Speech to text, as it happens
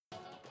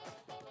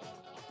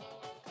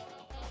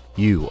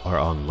You are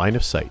on Line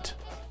of Sight,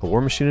 a War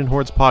Machine and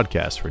Hordes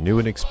podcast for new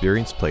and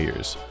experienced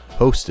players,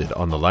 hosted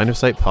on the Line of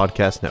Sight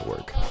Podcast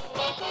Network.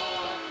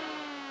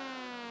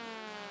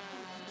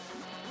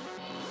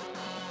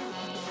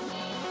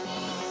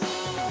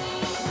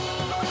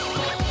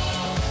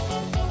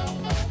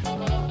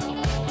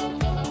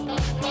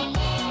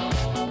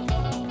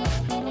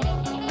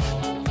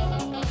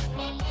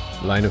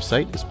 Line of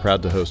Sight is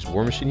proud to host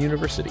War Machine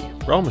University,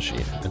 Brawl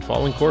Machine, and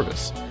Fallen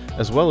Corvus,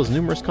 as well as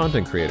numerous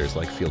content creators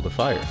like Field of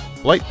Fire,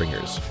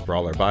 Blightbringers,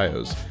 Brawler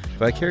Bios,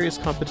 Vicarious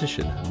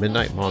Competition,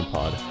 Midnight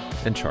Monpod,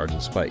 and Charge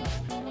and Spike.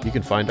 You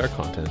can find our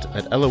content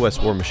at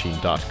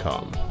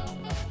loswarmachine.com.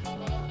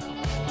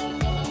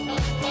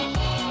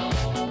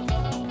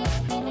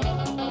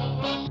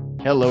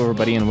 Hello,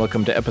 everybody, and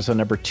welcome to episode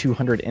number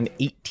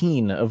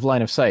 218 of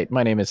Line of Sight.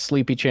 My name is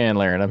Sleepy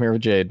Chandler, and I'm here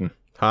with Jaden.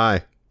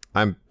 Hi.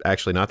 I'm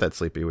actually not that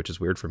sleepy, which is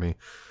weird for me.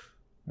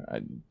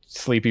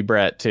 Sleepy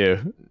Brett,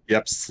 too.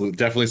 Yep,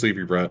 definitely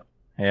sleepy Brett.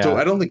 Yeah. So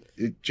I don't think,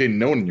 Jane,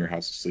 no one in your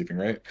house is sleeping,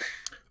 right?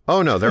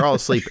 Oh, no, they're all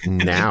asleep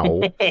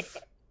now. They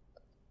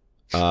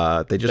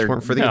just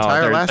weren't for the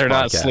entire last podcast. They're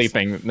not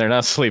sleeping. They're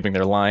not sleeping.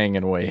 They're lying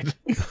in wait.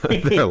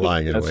 They're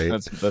lying in wait.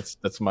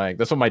 That's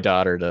what my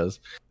daughter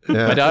does.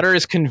 Yeah. My daughter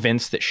is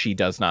convinced that she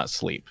does not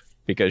sleep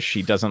because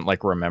she doesn't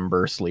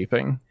remember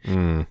sleeping.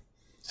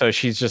 So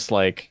she's just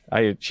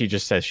she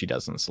just says she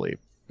doesn't sleep.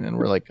 And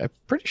we're like, I'm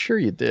pretty sure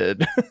you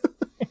did.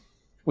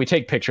 We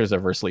take pictures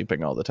of her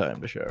sleeping all the time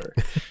to show her.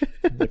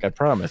 I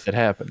promise it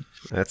happened.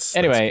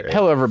 Anyway,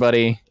 hello,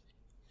 everybody.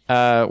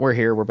 We're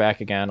here. We're back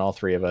again. All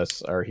three of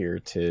us are here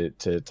to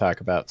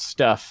talk about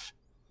stuff.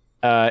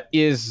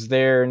 Is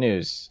there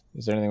news?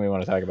 Is there anything we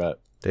want to talk about?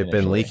 They've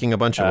been leaking a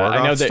bunch of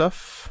Orgoth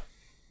stuff.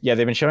 Yeah,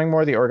 they've been showing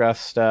more of the Orgoth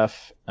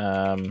stuff.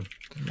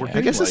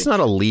 I guess it's not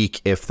a leak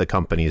if the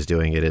company is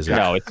doing it, is it?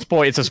 No,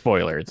 it's a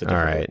spoiler. It's all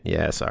right.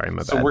 Yeah, sorry, my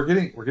bad. So we're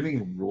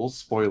getting rule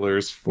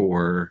spoilers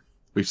for.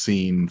 We've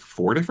seen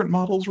 4 different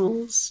models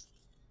rules.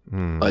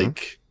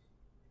 Like,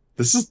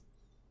 this is.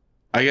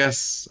 I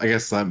guess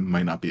that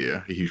might not be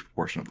a huge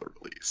portion of the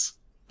release,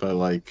 but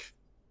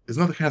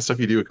isn't that the kind of stuff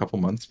you do a couple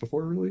months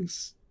before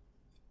release?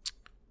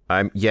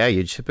 Yeah,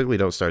 you typically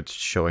don't start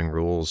showing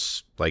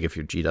rules. Like if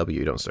you're GW,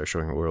 you don't start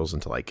showing rules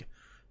until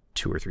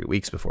 2 or 3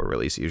 weeks before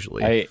release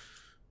usually.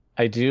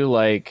 I do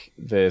like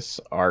this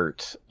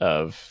art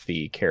of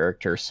the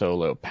character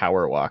solo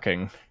power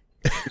walking.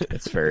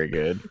 It's very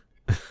good.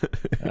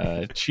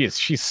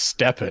 She's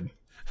stepping.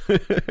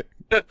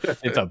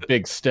 It's a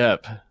big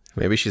step.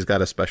 Maybe she's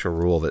got a special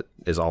rule that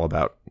is all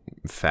about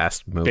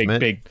fast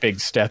movement. Big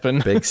stepping.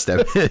 Big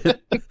step.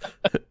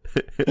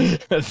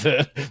 That's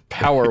a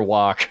power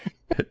walk.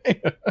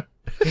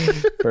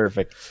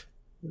 Perfect.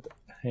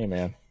 Hey,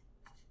 man.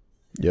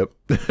 Yep.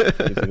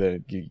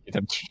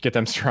 Get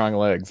them strong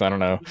legs. I don't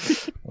know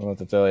what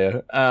to tell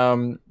you.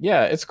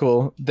 Yeah, it's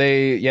cool.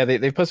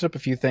 They posted up a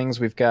few things.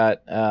 We've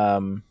got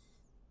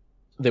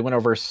they went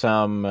over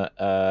some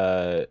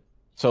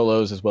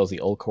solos as well as the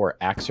Ulcor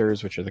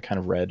Axers, which are the kind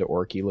of red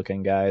orky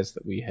looking guys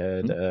that we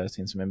had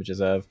seen some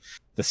images of.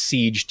 The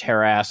Siege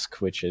Tarask,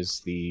 which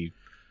is the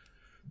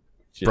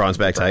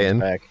Bronzeback Titan.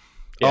 Yeah.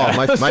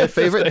 Oh, my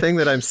favorite thing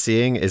that I'm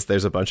seeing is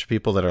there's a bunch of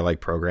people that are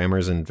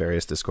programmers in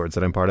various Discords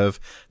that I'm part of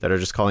that are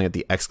just calling it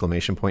the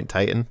exclamation point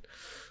Titan,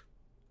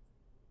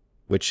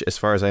 which, as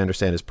far as I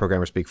understand, is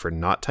programmer speak for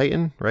not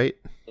Titan, right?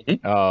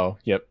 Mm-hmm. Oh,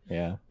 yep,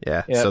 yeah.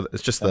 So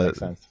it's just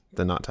the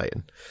not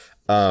Titan.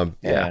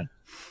 Yeah.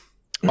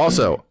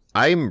 Also,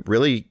 I'm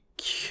really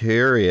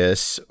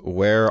curious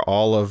where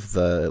all of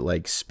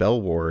the Spell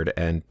Ward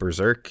and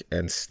Berserk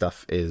and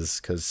stuff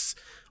is, because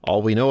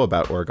all we know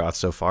about Orgoth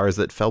so far is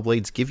that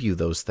Fellblades give you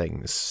those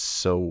things.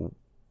 So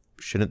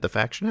shouldn't the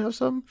faction have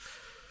some?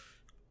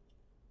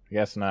 I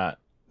guess not.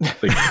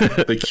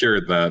 They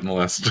cured that in the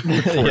last 4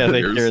 years.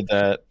 They cured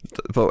that.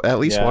 But at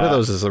least one of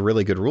those is a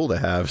really good rule to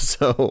have.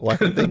 So why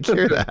did they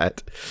cure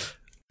that?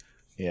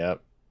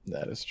 Yep,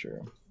 that is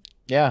true.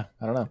 Yeah,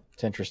 I don't know.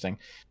 It's interesting.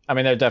 I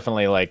mean, they're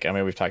definitely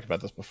we've talked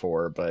about this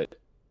before, but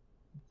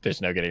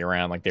there's no getting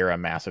around. They're a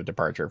massive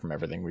departure from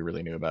everything we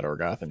really knew about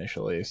Orgoth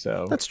initially.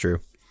 So that's true.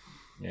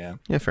 Yeah,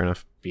 fair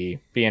enough. Be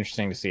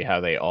interesting to see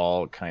how they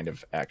all kind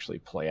of actually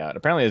play out.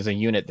 Apparently, there's a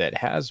unit that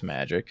has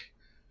magic.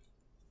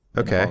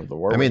 Okay.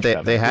 I mean,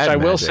 they had. I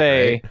will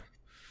say, right?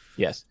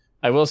 Yes,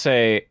 I will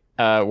say,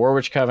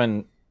 Warwitch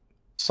Coven,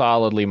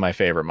 solidly my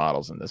favorite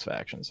models in this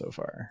faction so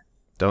far.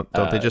 Don't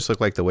they just look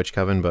like the Witch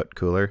Coven but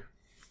cooler?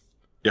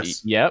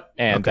 Yes. Yep,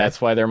 and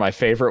that's why they're my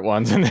favorite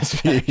ones in this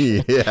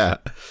faction.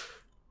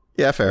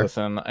 Yeah, fair.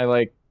 Listen, I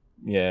like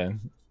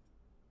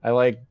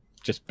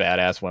just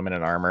badass women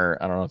in armor.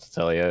 I don't know what to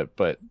tell you,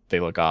 but they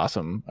look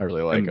awesome. I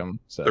really like them.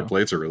 So their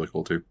blades are really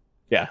cool too.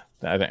 Yeah,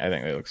 I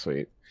think they look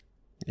sweet.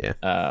 Yeah.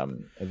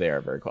 They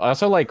are very cool. I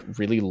also like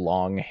really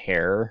long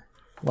hair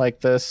like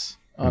this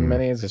on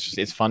minis.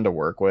 It's fun to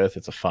work with.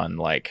 It's a fun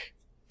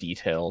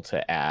detail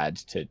to add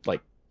to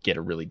get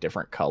a really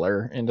different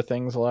color into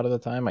things a lot of the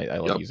time. I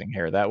like using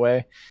hair that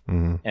way.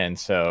 And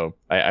so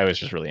I was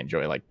just really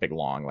enjoy big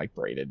long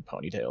braided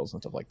ponytails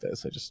and stuff like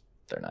this.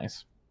 They're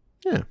nice.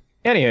 Yeah.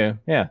 Anywho,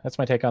 yeah, that's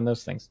my take on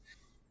those things.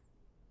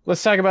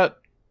 Let's talk about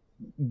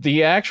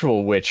the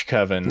actual witch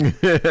coven.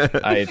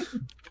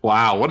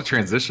 Wow, what a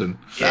transition.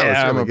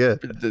 That was really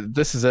good.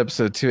 This is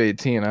episode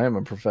 218. I am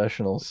a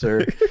professional,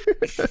 sir.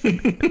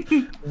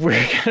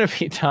 We're going to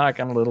be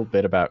talking a little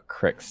bit about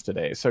Crix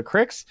today. So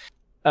Crix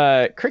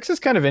is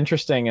kind of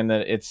interesting in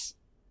that it's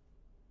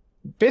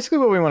basically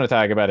what we want to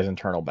talk about is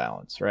internal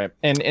balance, right?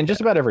 And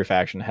just about every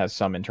faction has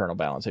some internal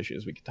balance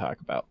issues we could talk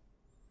about.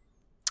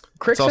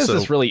 Crix has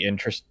this really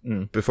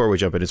interesting. Before we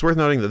jump in, it's worth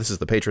noting that this is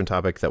the patron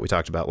topic that we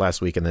talked about last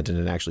week and that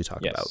didn't actually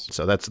talk about.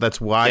 So that's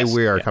why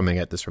we are coming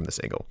at this from this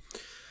angle.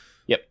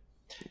 Yep.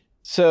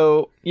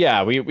 So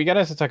yeah, we got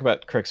to talk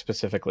about Crix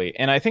specifically,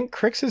 and I think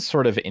Crix is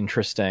sort of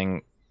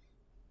interesting.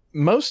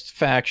 Most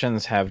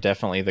factions have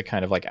definitely the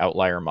kind of like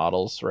outlier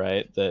models,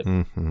 right?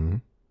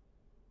 That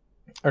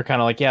are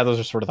kind of like, yeah, those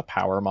are sort of the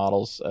power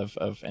models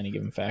of any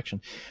given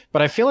faction.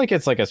 But I feel like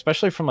it's like,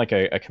 especially from like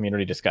a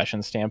community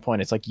discussion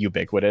standpoint, it's like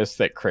ubiquitous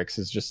that Crix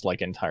is just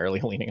like entirely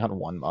leaning on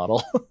one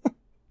model.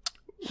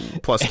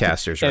 Plus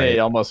casters, right?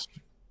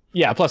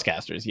 Plus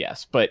casters,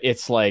 yes. But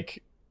it's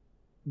like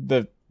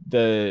the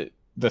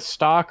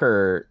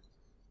Stalker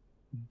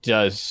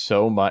does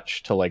so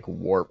much to like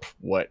warp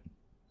what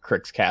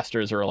Crix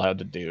casters are allowed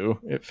to do,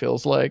 it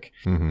feels like.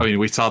 I mean,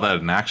 we saw that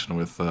in action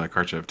with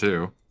Karchev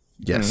too.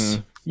 Yes.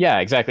 Yeah,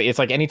 exactly. It's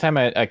like anytime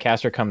a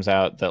caster comes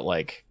out that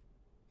like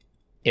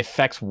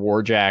affects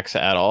Warjacks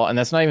at all, and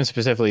that's not even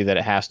specifically that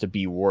it has to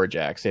be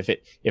Warjacks. If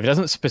it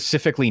doesn't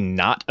specifically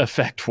not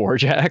affect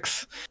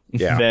Warjacks,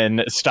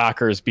 then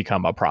Stalkers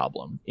become a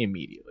problem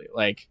immediately.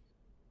 Like,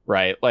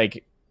 right?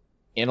 Like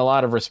in a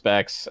lot of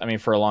respects, I mean,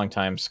 for a long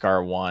time,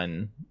 Scar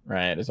 1,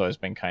 right, has always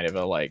been kind of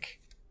a like.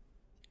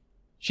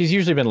 She's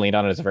usually been leaned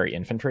on as a very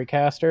infantry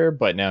caster,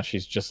 but now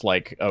she's just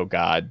like, oh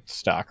god,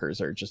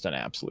 Stalkers are just an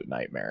absolute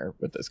nightmare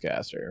with this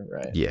caster,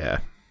 right?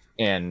 Yeah.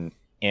 And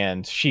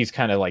she's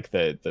kind of like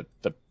the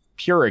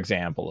pure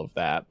example of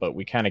that, but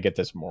we kind of get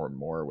this more and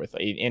more with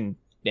and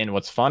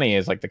what's funny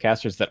is like the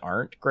casters that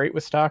aren't great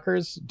with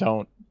Stalkers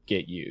don't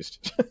get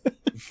used.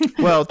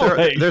 Well,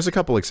 there's a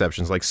couple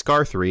exceptions. Like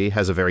Scar 3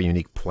 has a very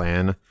unique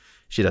plan.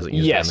 She doesn't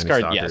use that many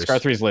Stalkers. Yeah, Scar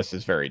 3's list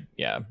is very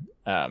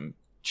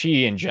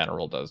she in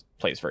general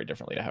plays very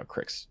differently to how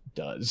Crix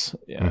does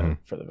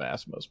for the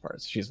vast most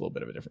parts. She's a little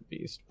bit of a different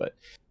beast.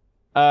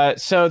 But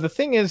so the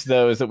thing is,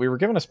 though, is that we were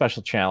given a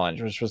special challenge,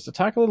 which was to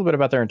talk a little bit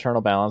about their internal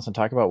balance and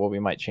talk about what we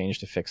might change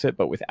to fix it,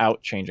 but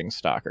without changing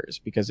Stalkers,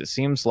 because it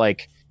seems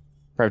like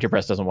Privateer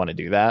Press doesn't want to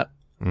do that.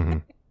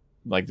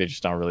 Like they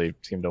just don't really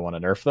seem to want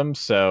to nerf them.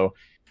 So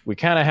we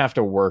kind of have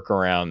to work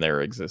around their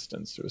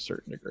existence to a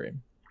certain degree.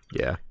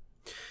 Yeah.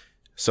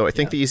 So I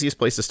think the easiest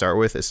place to start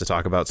with is to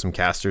talk about some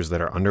casters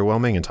that are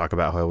underwhelming and talk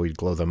about how we'd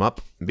glow them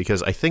up,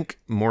 because I think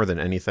more than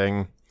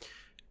anything,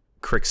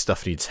 Crix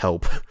stuff needs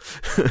help.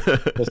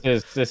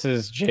 This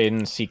is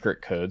Jaden's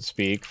secret code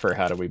speak for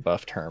how do we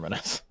buff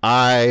Terminus.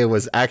 I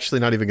was actually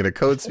not even going to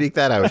code speak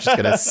that. I was just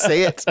going to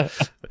say it.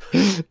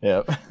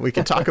 Yep. We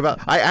can talk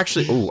about. I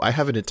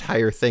have an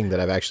entire thing that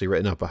I've actually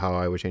written up of how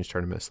I would change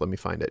Terminus. Let me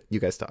find it.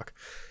 You guys talk.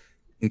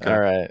 Okay. All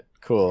right.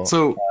 Cool.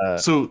 So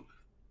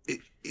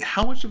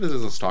how much of it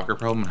is a Stalker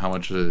problem and how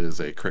much of it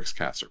is a Crix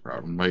caster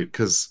problem, right?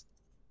 Because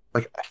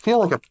like I feel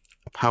like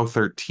a POW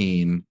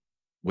 13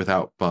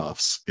 without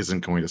buffs isn't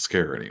going to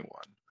scare anyone.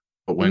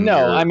 But when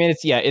I mean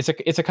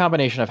it's a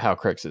combination of how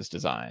Crix is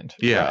designed.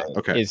 Yeah, right?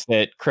 okay. Is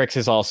that Crix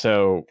is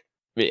also,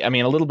 I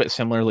mean, a little bit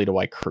similarly to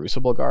why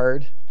Crucible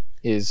Guard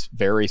is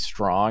very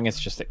strong. It's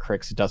just that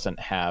Crix doesn't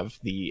have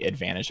the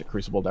advantage that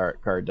Crucible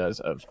Guard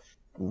does of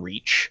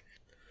reach.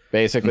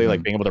 Basically,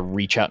 like being able to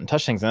reach out and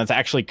touch things. And that's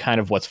actually kind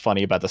of what's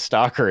funny about the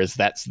Stalker is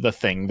that's the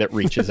thing that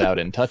reaches out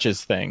and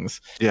touches things.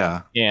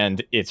 Yeah.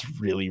 And it's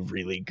really,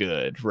 really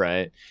good,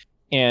 right?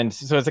 And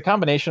so it's a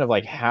combination of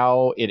like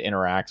how it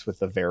interacts with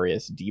the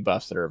various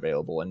debuffs that are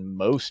available. And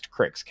most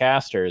Crix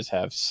casters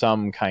have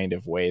some kind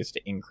of ways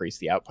to increase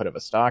the output of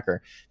a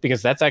Stalker,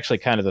 because that's actually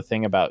kind of the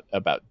thing about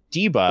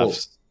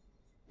debuffs.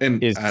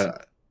 And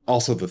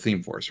also the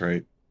theme force,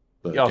 right?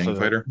 The gang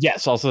fighter?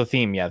 Yes, also the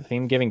theme. Yeah, the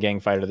theme giving gang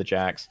fighter to the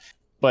Jacks.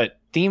 But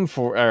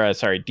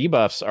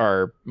debuffs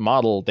are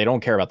model. They don't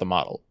care about the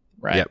model,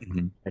 right? Yep.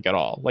 Like at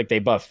all. Like they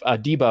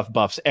debuff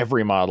buffs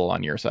every model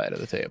on your side of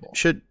the table.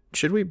 Should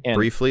we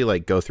briefly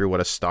like go through what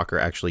a Stalker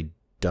actually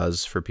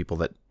does for people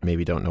that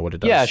maybe don't know what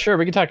it does? Yeah, sure.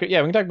 We can talk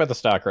about the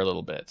Stalker a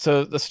little bit.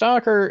 So the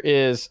Stalker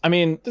is, I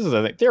mean, this is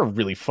the thing. They're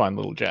really fun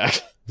little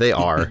jacks. They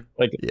are.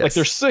 like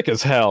they're sick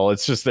as hell.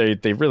 It's just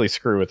they really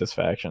screw with this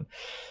faction.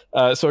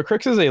 So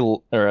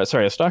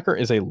a Stalker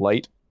is a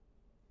light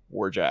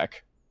warjack.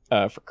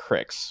 For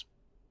Crix.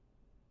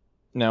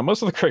 Now,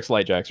 most of the Crix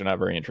light jacks are not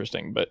very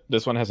interesting, but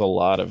this one has a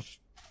lot of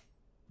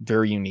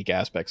very unique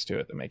aspects to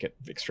it that make it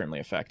extremely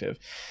effective.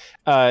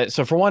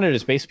 So for one, it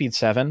is base speed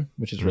 7,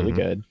 which is really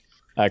good.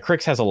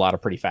 Crix has a lot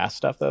of pretty fast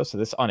stuff, though, so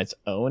this on its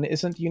own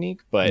isn't unique.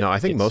 But no, I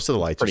think most of the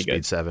lights are speed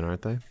good. 7,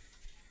 aren't they?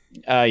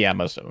 Yeah,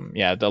 most of them.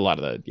 Yeah, a lot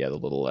of the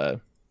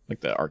little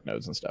like the arc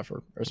nodes and stuff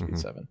are speed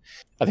 7.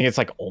 I think it's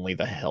like only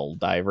the Hell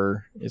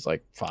Diver is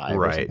like 5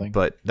 or something.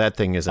 But that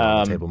thing isn't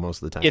on the table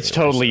most of the time. It's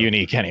totally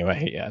unique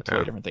anyway. Yeah,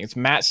 totally different thing. It's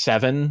Mat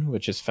 7,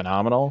 which is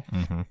phenomenal.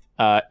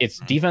 It's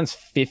defense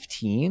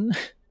 15,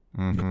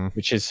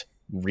 which is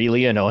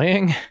really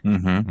annoying.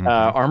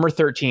 Armor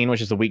 13,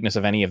 which is the weakness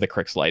of any of the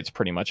Crix lights,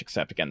 pretty much,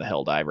 except again the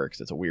Hell Diver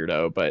because it's a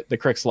weirdo. But the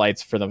Crix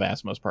lights, for the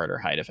vast most part, are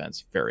high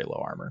defense, very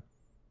low armor.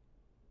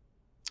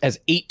 Has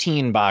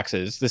 18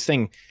 boxes. This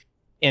thing,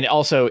 and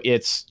also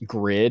its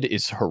grid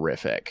is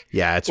horrific.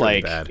 Yeah, it's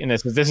really bad. And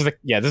this is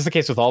the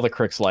case with all the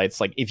Crix lights.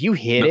 Like if you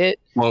hit it,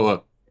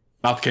 well,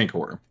 not the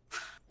Cankerworm.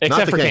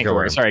 Except for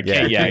Cankerworm. Sorry,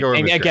 Cankerworm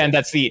and again,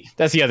 that's the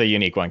other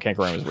unique one.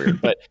 Cankerworm is weird,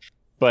 but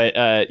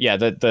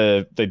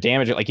the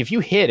damage, like if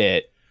you hit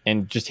it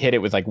and just hit it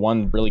with like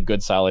one really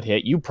good solid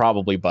hit, you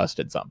probably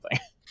busted something.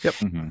 Yep.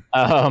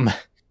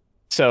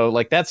 So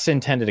like that's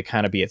intended to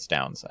kind of be its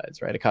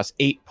downsides, right? It costs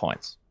 8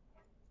 points.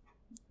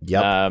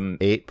 Yep.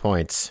 8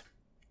 points.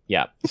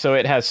 Yeah. So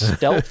it has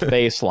stealth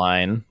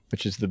baseline,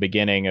 which is the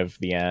beginning of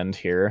the end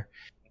here.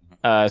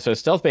 So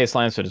stealth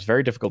baseline, so it's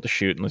very difficult to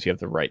shoot unless you have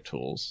the right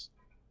tools.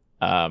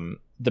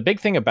 The big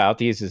thing about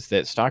these is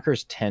that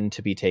stalkers tend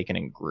to be taken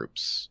in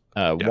groups.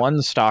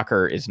 One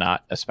stalker is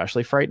not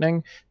especially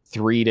frightening.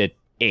 3 to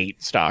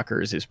 8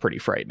 stalkers is pretty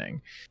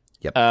frightening.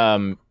 Yep.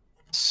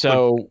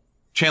 So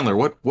Chandler,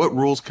 what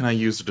rules can I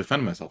use to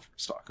defend myself from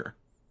stalker?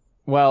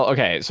 Well,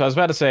 okay. So I was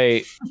about to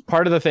say,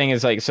 part of the thing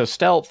is like, so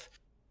stealth,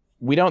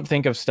 we don't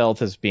think of stealth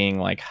as being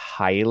like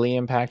highly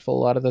impactful a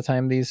lot of the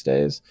time these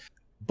days,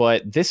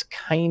 but this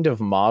kind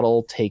of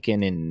model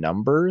taken in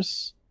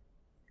numbers,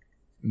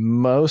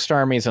 most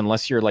armies,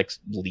 unless you're like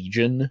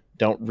Legion,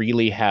 don't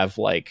really have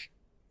like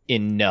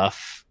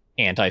enough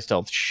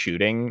anti-stealth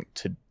shooting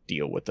to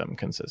deal with them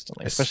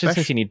consistently, especially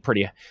since you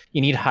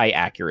need high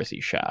accuracy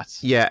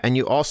shots. Yeah, and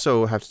you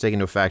also have to take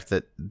into effect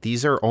that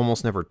these are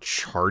almost never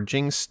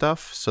charging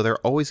stuff, so they're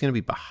always going to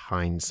be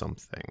behind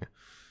something.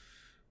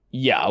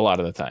 Yeah, a lot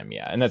of the time,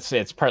 yeah. And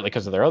it's partly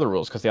because of their other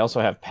rules, because they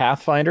also have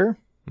Pathfinder,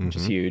 which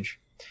is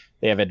huge.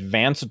 They have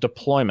Advanced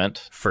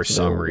Deployment. For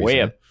some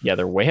reason.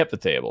 They're way up the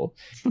table.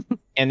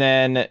 And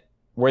then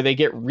where they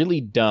get really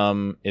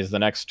dumb is the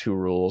next 2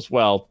 rules.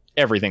 Well,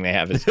 everything they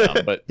have is dumb,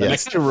 but the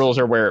next 2 rules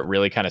are where it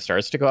really kind of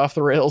starts to go off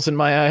the rails in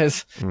my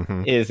eyes.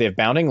 Is they have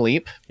Bounding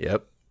Leap.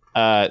 Yep.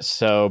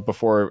 So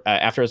before,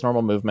 after its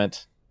normal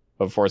movement,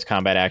 but before its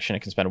combat action, it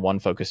can spend 1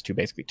 focus to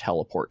basically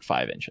teleport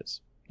 5 inches.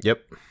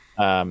 Yep.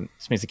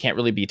 This means it can't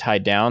really be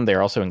tied down.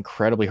 They're also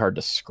incredibly hard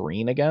to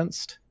screen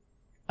against.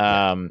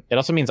 It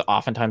also means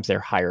oftentimes they're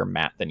higher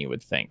mat than you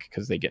would think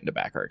because they get into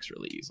back arcs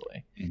really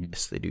easily.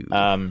 Yes, they do.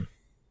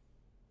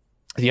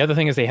 The other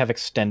thing is they have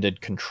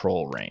extended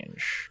control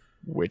range,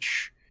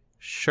 which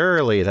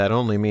surely that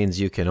only means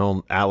you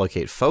can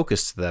allocate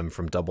focus to them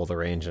from double the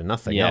range and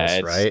nothing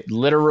else, right?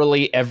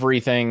 Literally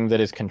everything that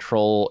is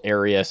control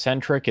area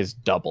centric is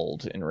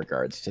doubled in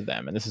regards to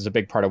them, and this is a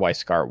big part of why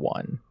Scar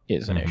 1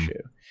 is an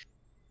issue.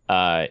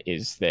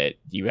 Is that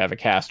you have a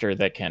caster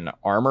that can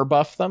armor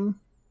buff them,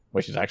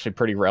 which is actually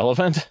pretty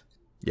relevant.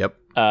 Yep.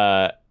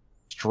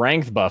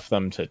 Strength buff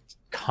them to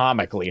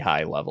comically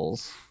high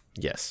levels.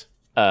 Yes.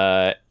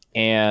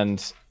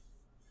 And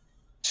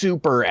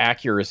super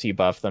accuracy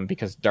buff them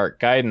because Dark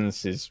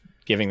Guidance is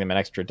giving them an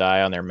extra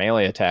die on their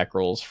melee attack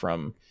rolls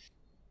from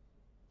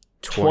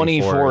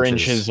 24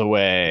 inches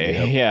away.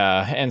 Yep.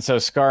 Yeah. And so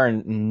Scar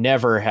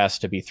never has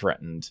to be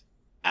threatened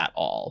at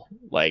all.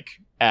 Like,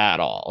 at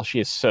all.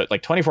 She is so,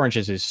 like, 24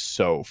 inches is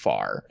so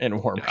far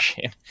in War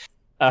Machine.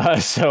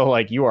 So,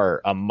 like, you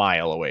are a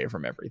mile away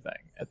from everything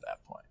at that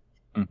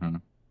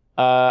point.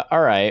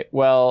 All right.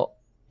 Well,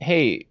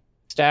 hey,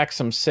 stack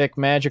some sick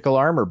magical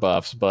armor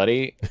buffs,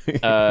 buddy.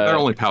 They're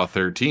only POW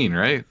 13,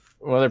 right?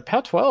 Well, they're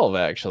POW 12,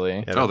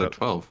 actually. Yeah, they're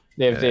 12.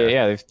 They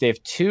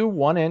have 2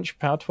 1-inch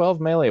POW 12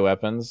 melee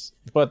weapons,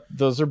 but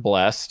those are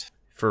blessed.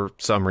 For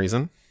some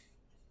reason.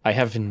 I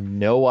have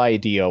no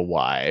idea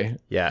why.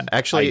 Yeah,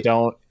 actually...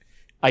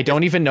 I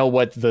don't even know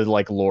what the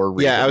like lore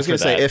reason. Yeah, I was going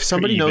to say, if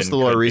somebody knows the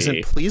lore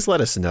reason, please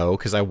let us know,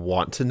 because I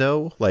want to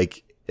know.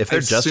 Like, if they're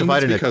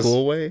justified in a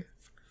cool way.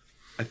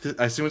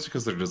 I assume it's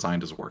because they're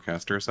designed as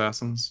Warcaster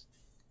assassins.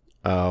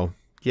 Oh,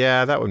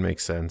 yeah, that would make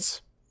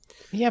sense.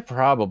 Yeah,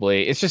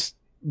 probably. It's just,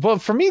 well,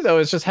 for me though,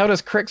 it's just how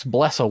does Crix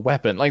bless a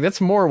weapon? Like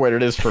that's more what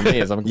it is for me.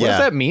 Is I'm like, what does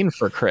that mean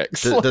for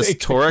Crix? Does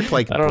Torek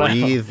like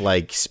breathe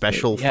like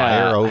special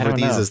fire over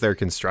these as they're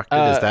constructed?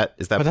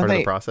 Is that part of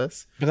the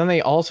process? But then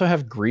they also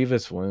have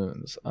grievous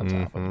wounds on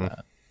top of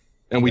that.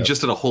 And we just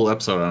did a whole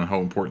episode on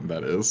how important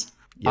that is.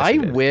 Yes, I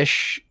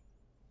wish.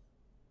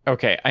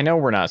 Okay, I know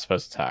we're not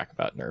supposed to talk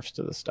about nerfs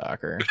to the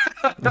Stalker.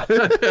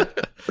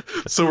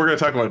 So we're going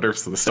to talk about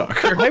nerfs to the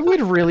Stalker. I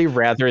would really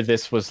rather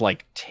this was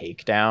like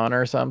Takedown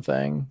or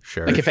something.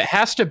 Sure. Like if it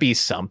has to be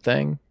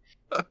something,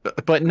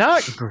 but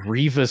not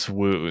grievous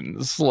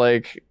wounds.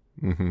 Like,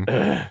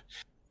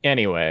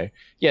 anyway.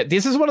 Yeah,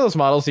 this is one of those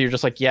models that you're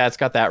just like, yeah, it's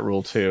got that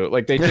rule too.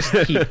 Like they just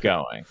keep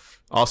going.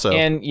 Also,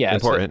 and yeah,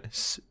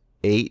 important,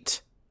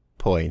 8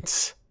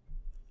 points.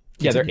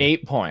 Yeah, they're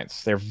 8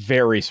 points. They're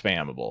very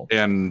spammable.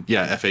 And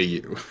yeah,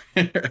 FAU.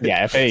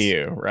 Yeah,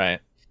 FAU, right.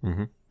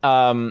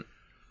 Mm-hmm.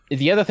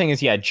 The other thing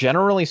is, yeah,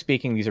 generally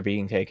speaking, these are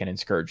being taken in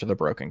Scourge of the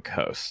Broken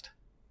Coast.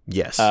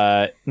 Yes.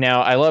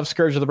 Now, I love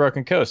Scourge of the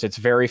Broken Coast. It's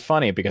very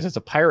funny because it's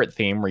a pirate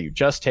theme where you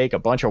just take a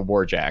bunch of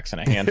warjacks and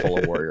a handful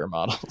of warrior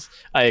models.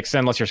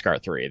 Unless you're Scar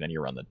 3, then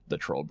you run the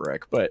troll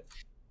brick. But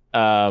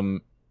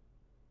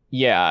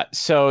yeah,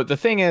 so the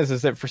thing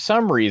is that for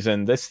some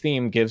reason, this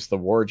theme gives the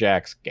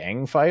warjacks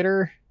gang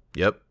fighter.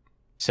 Yep.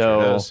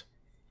 So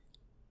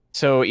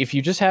if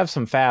you just have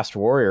some fast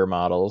warrior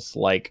models,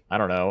 like, I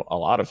don't know, a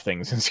lot of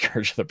things in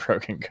Scourge of the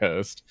Broken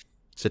Coast.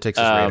 So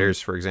Texas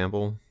Raiders, for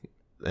example.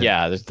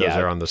 Yeah, those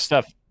are on the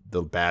stuff,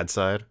 the bad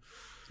side.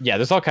 Yeah,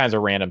 there's all kinds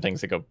of random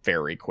things that go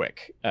very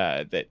quick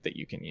that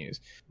you can use.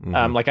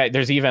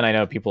 There's even, I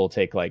know people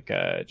take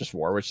just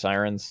War Witch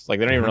Sirens. Like,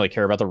 they don't even really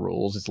care about the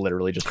rules. It's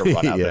literally just a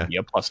run out and be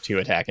a +2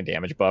 attack and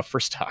damage buff for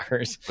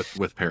stars.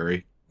 With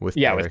parry. With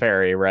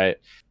parry, right.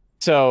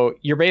 So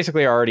you're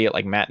basically already at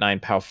like Mat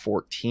 9 POW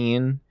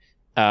 14.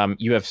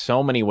 You have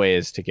so many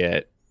ways to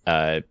get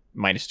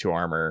 -2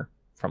 armor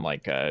from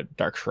like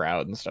Dark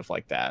Shroud and stuff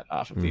like that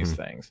off of these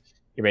things.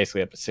 You're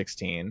basically up to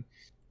 16.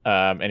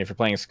 And if you're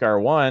playing Scar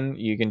 1,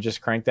 you can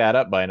just crank that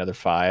up by another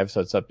 5.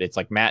 So it's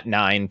like Mat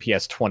 9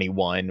 PS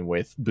 21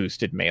 with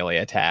boosted melee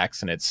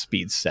attacks, and it's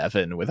speed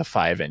 7 with a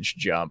 5-inch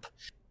jump.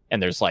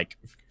 And there's like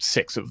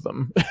 6 of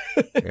them.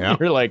 Yeah.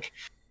 You're like,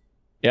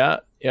 yeah,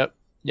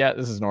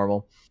 this is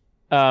normal.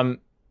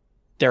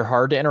 They're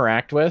hard to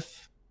interact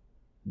with.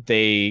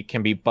 They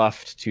can be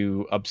buffed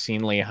to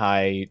obscenely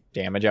high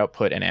damage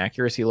output and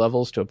accuracy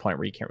levels to a point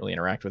where you can't really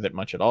interact with it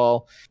much at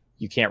all.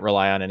 You can't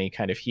rely on any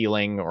kind of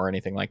healing or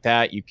anything like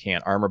that. You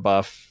can't armor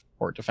buff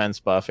or defense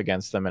buff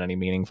against them in any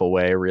meaningful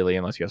way, really,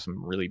 unless you have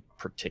some really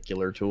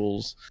particular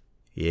tools.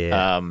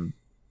 Yeah.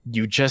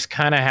 You just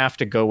kind of have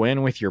to go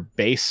in with your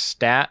base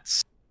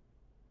stats,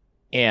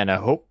 and I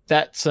hope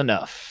that's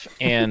enough.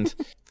 And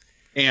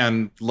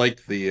and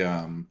like the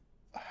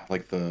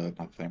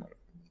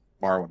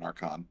Marwyn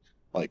Archon,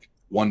 like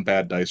one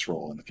bad dice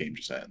roll and the game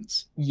just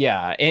ends.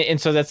 Yeah, and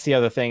so that's the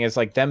other thing is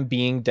like them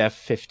being def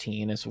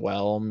 15 as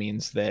well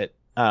means that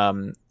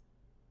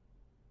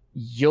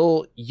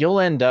you'll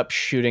end up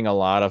shooting a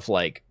lot of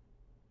like,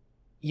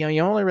 you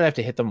only really have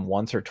to hit them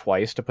once or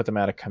twice to put them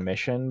out of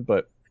commission,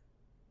 but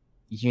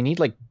you need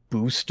like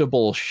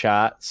boostable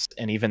shots,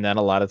 and even then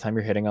a lot of time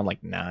you're hitting on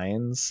like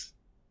 9s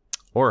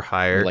or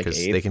higher, because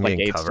they can be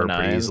in cover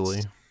pretty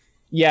easily.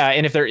 Yeah,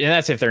 and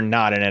that's if they're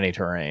not in any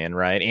terrain,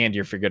 right? And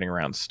if you're getting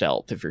around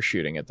stealth, if you're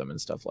shooting at them and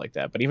stuff like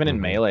that. But even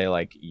in melee,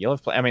 like you'll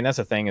have that's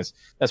the thing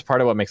that's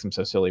part of what makes them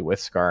so silly with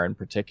Scar in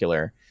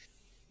particular,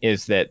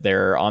 is that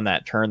they're on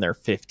that turn, they're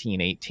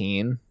 15,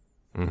 18.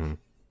 Mm-hmm.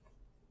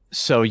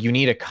 So you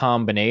need a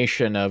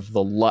combination of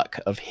the luck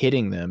of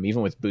hitting them,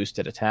 even with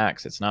boosted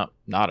attacks. It's not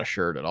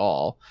assured at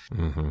all.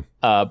 Mm-hmm.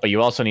 But you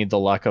also need the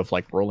luck of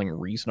like rolling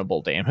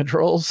reasonable damage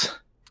rolls.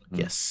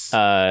 Yes.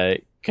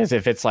 Because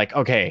if it's like,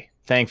 okay,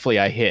 thankfully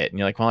I hit, and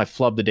you're like, well, I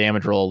flubbed the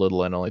damage roll a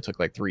little and only took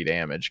like 3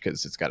 damage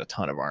because it's got a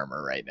ton of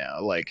armor right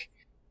now. Like,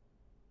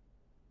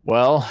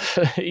 well,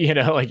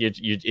 like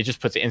it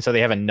just puts it in. So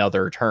they have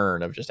another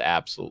turn of just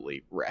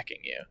absolutely wrecking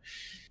you.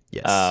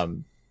 Yes.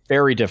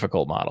 Very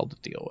difficult model to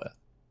deal with.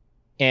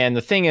 And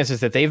the thing is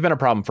that they've been a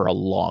problem for a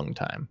long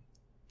time,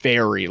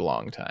 very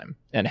long time,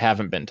 and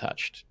haven't been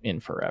touched in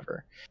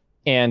forever.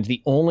 And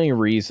the only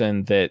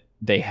reason that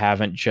they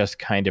haven't just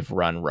kind of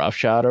run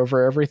roughshod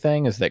over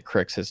everything is that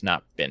Crix has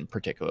not been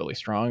particularly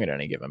strong at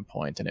any given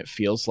point, and it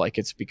feels like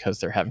it's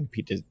because they're having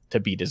to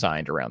be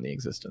designed around the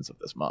existence of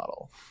this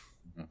model.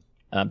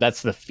 Mm-hmm.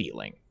 That's the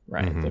feeling,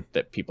 right, mm-hmm.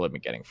 that people have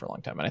been getting for a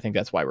long time, and I think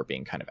that's why we're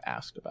being kind of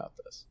asked about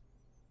this.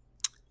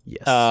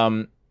 Yes.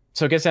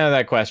 So it gets down to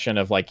that question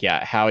of like,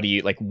 yeah,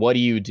 what do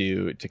you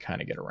do to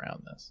kind of get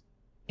around this?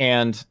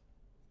 And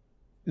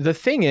the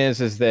thing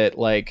is that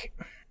like,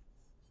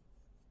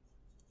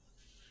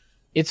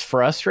 it's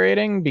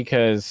frustrating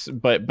because,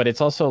 but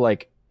it's also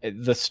like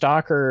the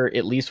Stalker,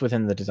 at least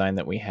within the design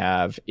that we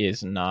have,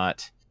 is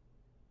not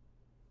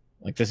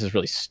like, this is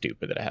really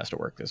stupid that it has to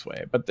work this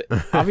way. But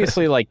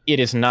obviously, like, it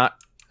is not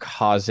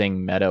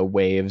causing meta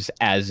waves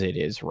as it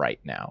is right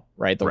now,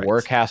 right? The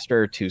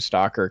Warcaster to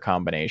Stalker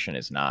combination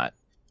is not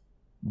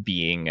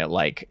being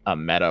like a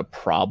meta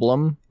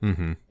problem.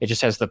 Mm-hmm. It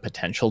just has the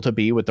potential to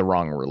be with the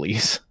wrong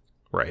release.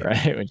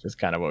 Right. Which is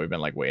kind of what we've been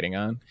like waiting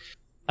on.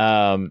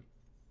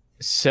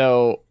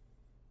 So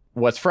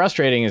what's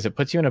frustrating is it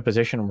puts you in a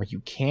position where you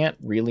can't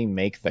really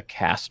make the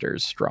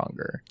casters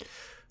stronger.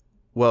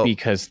 Well,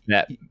 because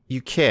that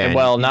you can.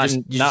 Well,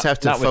 you just have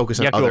to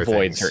focus on other things. You have to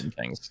avoid certain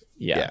things.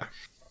 Yeah.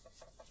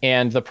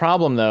 And the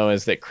problem though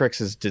is that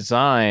Crix's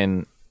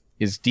design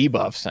is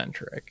debuff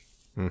centric.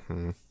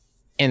 Mm-hmm.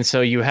 And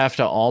so you have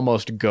to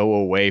almost go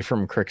away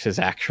from Crix's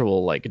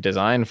actual like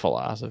design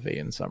philosophy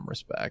in some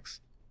respects.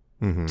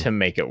 Mm-hmm. To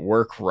make it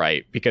work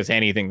right, because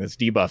anything that's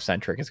debuff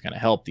centric is going to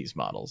help these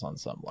models on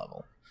some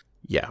level.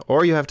 Yeah,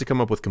 or you have to come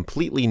up with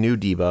completely new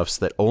debuffs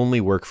that only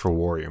work for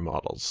warrior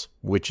models,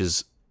 which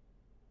is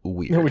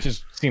weird.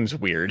 Which seems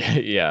weird.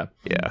 Yeah.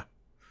 Yeah.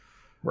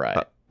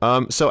 Right.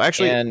 So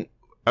actually, And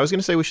I was going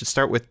to say we should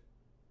start with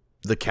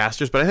the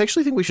casters, but I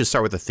actually think we should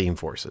start with the theme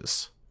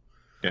forces.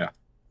 Yeah.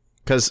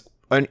 Because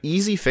an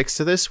easy fix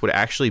to this would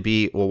actually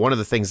be, well, one of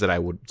the things that I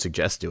would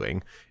suggest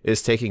doing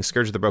is taking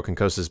Scourge of the Broken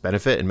Coast's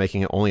benefit and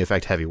making it only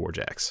affect heavy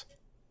warjacks.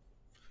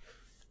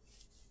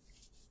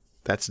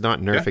 That's not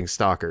nerfing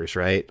stalkers,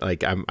 right?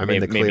 Like I'm in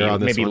the clear on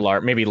this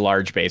one. Maybe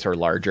large base or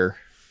larger,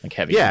 like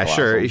heavy. Yeah, and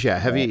sure. colossal. Yeah,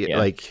 heavy, Yeah.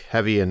 like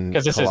heavy and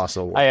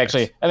colossal. I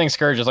think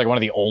Scourge is like one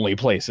of the only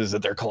places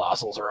that their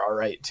colossals are all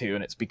right too,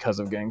 and it's because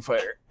of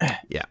Gangfighter.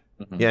 Yeah,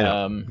 yeah,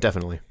 no,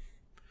 definitely.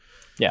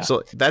 Yeah.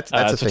 So that's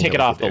a so thing take that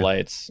it we off could the do.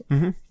 lights.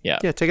 Mm-hmm. Yeah.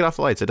 Yeah, take it off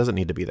the lights. It doesn't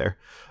need to be there.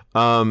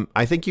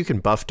 I think you can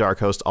buff Dark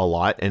Host a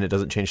lot, and it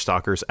doesn't change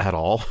stalkers at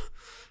all.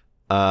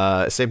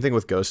 Same thing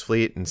with Ghost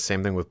Fleet, and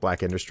same thing with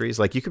Black Industries.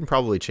 Like, you can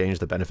probably change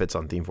the benefits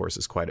on theme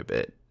forces quite a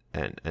bit,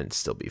 and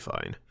still be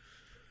fine.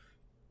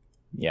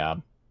 Yeah.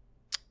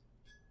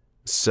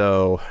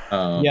 So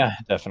Yeah,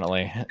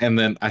 definitely. And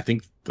then I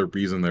think the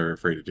reason they're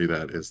afraid to do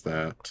that is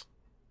that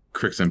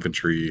Krix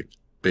Infantry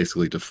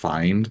basically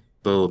defined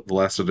the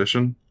last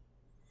edition.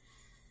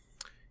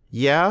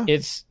 yeah,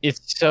 It's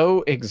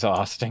so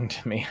exhausting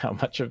to me how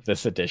much of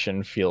this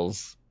edition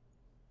feels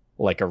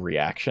like a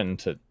reaction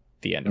to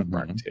the end of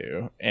Mark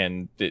II.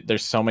 And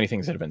there's so many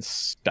things that have been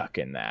stuck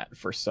in that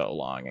for so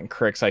long. And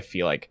Krix, I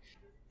feel like,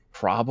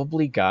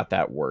 probably got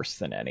that worse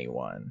than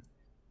anyone.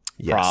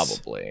 yes.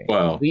 Probably.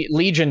 Well,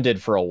 Legion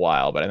did for a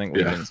while, but I think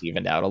Yeah. Legion's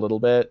evened out a little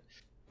bit.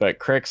 But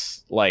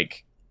Krix,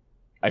 like,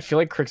 I feel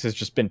like Krix has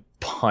just been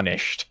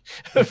punished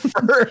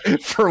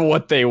for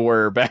what they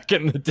were back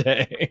in the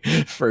day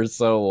for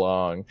so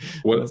long.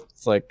 what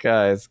It's like,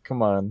 guys,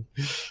 come on.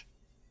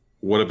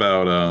 what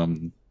about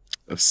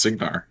a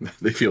Signar?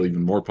 They feel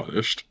even more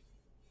punished.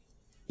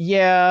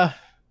 Yeah.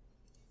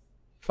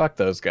 Fuck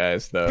those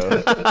guys,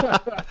 though.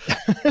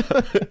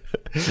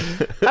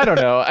 I don't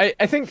know.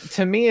 I think,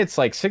 to me, it's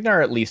like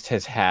Signar at least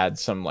has had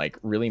some like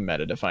really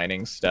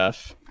meta-defining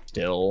stuff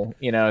still.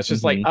 You know, it's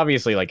just like,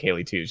 obviously, like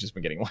Haley 2 has just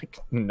been getting like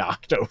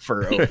knocked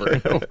over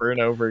and over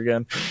and over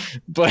again.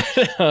 But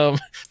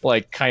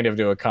like kind of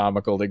to a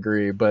comical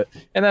degree.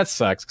 And that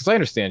sucks, because I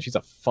understand she's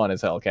a fun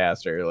as hell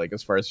caster, like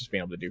as far as just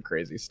being able to do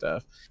crazy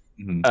stuff.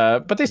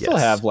 But they still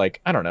Yes. have, like,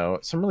 I don't know,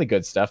 some really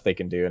good stuff they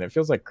can do, and it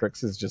feels like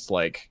Krix is just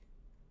like,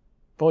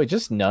 boy,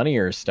 just none of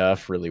your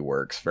stuff really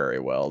works very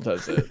well,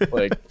 does it?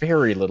 Like,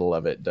 very little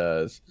of it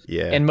does.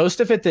 Yeah. And most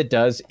of it that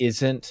does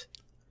isn't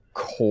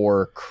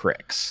core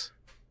Krix.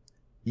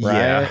 Right?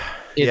 Yeah.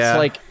 It's Yeah.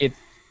 like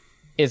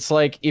it's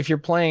like if you're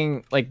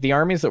playing like the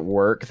armies that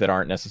work that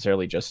aren't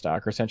necessarily just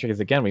stalker centric, because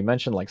again, we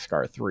mentioned like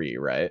Scar 3,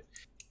 right?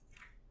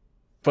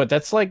 But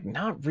that's like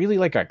not really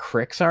like a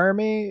Krix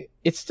army.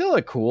 It's still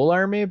a cool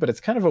army, but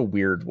it's kind of a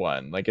weird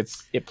one. Like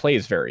it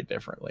plays very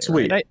differently. So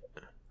right? wait,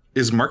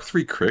 is Mark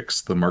III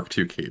Krix the Mark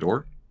II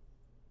Khador,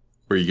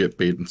 where you get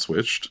bait and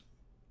switched?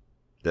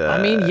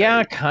 I mean,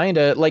 yeah, kind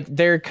of. Like,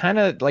 they're kind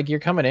of like, you're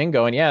coming in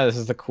going, yeah, this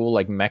is the cool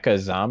like mecha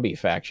zombie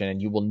faction, and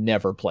you will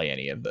never play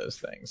any of those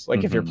things.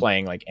 Like, if you're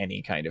playing like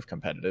any kind of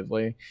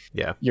competitively,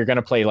 Yeah. you're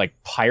gonna play like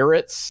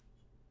pirates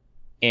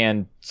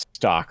and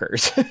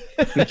stalkers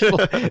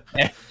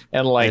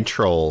and like and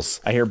trolls.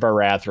 I hear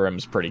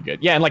Barathram's pretty good.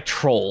 Yeah, and like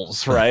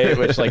trolls, right?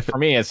 Which, like, for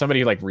me, as somebody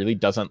who like really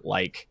doesn't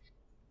like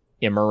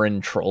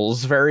Immoran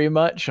trolls very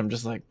much, I'm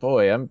just like,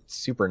 boy, I'm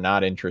super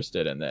not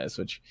interested in this,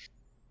 which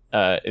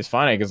is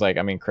funny because, like,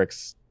 I mean,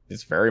 Krix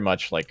is very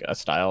much like a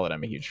style that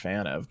I'm a huge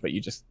fan of, but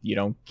you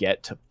don't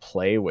get to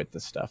play with the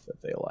stuff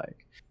that they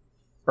like,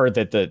 or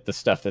that the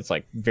stuff that's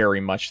like very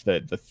much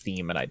the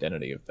theme and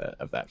identity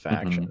of that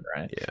faction,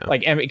 right? Yeah.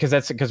 Like, and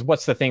because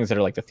what's the things that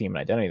are like the theme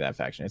and identity of that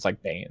faction? It's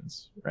like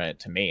Banes, right?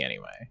 To me,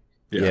 anyway.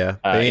 Yeah.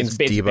 It's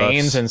debuffs.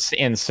 Banes and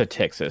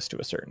Satixis to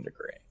a certain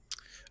degree.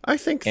 I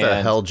think the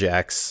and-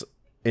 Helljacks,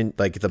 in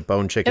like the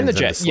Bone Chickens and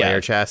the Slayer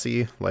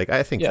chassis, like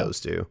I think those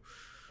do.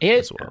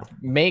 It as well.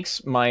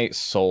 makes my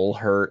soul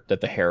hurt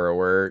that the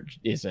Harrower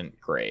isn't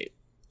great.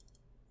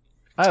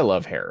 I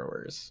love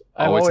Harrowers.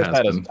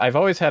 I've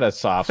always had a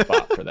soft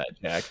spot for that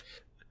Jack,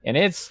 and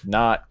it's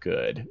not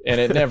good. And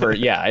it never,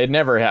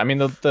 I mean,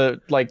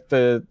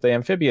 the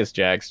amphibious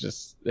Jacks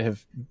just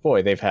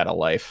they've had a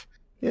life.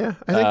 Yeah,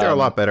 I think they're a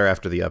lot better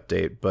after the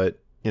update, but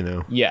you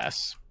know.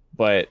 Yes,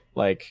 but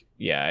like,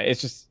 yeah, it's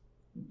just,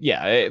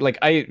 yeah,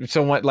 that's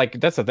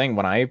the thing.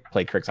 When I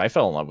played Krix, I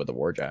fell in love with the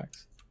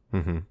Warjacks.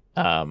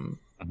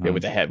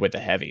 With the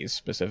heavies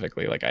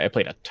specifically. Like, I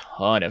played a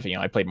ton of,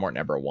 I played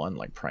Morton Ebra 1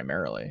 like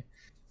primarily,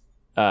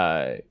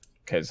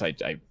 because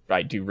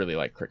I do really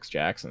like Krix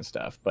Jacks and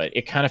stuff. But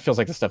it kind of feels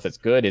like the stuff that's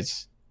good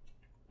is,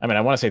 I mean,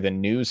 I want to say the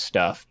new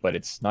stuff, but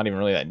it's not even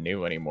really that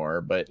new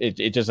anymore. But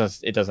it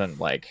doesn't,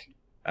 like,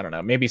 I don't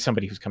know, maybe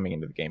somebody who's coming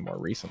into the game more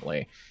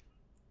recently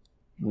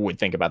would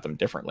think about them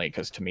differently,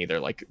 because to me they're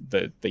like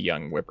the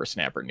young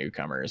whippersnapper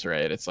newcomers,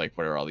 right? It's like,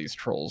 what are all these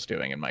trolls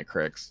doing in my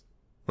Krix?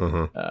 I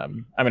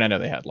mean, I know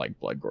they had like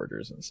blood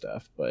gorgers and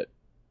stuff, but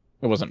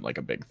it wasn't like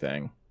a big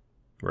thing.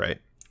 Right.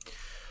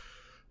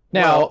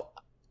 Now,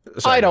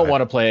 Sorry, I don't go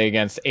want to play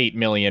against 8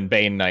 million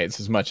Bane Knights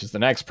as much as the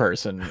next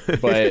person,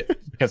 but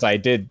because I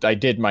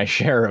did my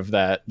share of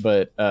that.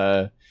 But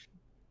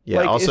Yeah.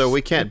 like, Also,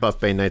 we can't buff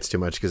Bane Knights too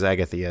much because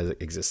Agatha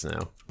exists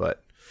now.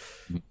 But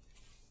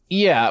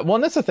yeah, well,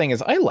 and that's the thing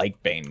is I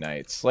like Bane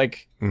Knights.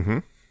 Like, mm-hmm.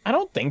 I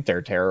don't think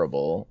they're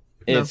terrible.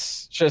 No.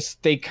 It's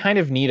just they kind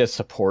of need a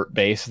support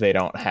base they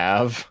don't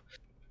have.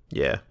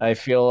 Yeah. I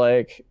feel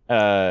like,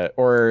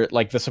 or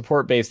like the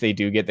support base they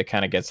do get that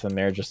kind of gets them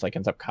there just like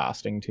ends up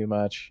costing too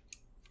much.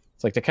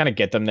 It's like to kind of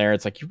get them there,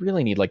 it's like you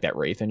really need like that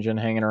Wraith engine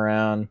hanging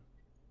around,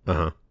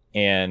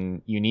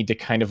 and you need to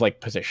kind of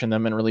like position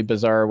them in really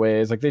bizarre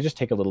ways. Like they just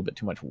take a little bit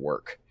too much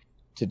work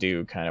to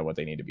do kind of what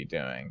they need to be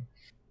doing.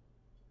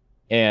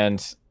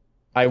 And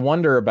I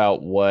wonder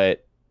about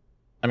what.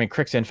 I mean,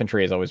 Crick's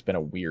infantry has always been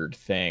a weird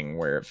thing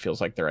where it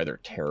feels like they're either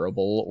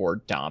terrible or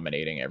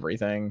dominating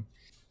everything.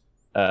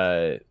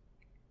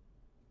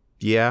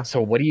 Yeah.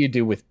 So what do you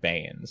do with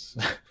Banes?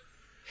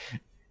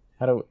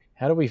 How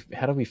do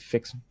we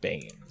fix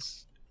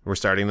Banes? We're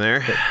starting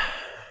there.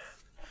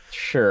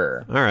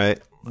 Sure. All right.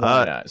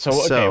 Why not? So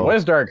okay, what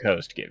does Dark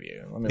Host give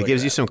you? Let me It look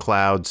gives at you that. some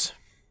clouds,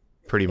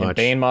 pretty And much.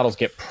 Bane models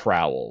get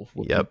Prowl.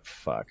 Yep.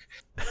 Fuck.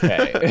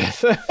 Okay.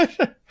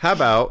 How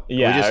about we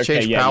just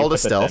change you Prowl to put the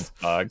stealth?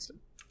 dense dogs.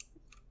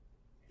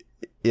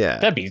 Yeah.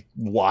 That'd be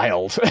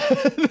wild.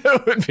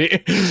 That would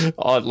be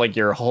like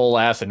your whole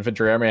ass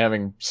infantry army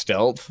having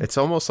stealth. It's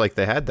almost like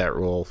they had that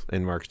rule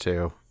in Mark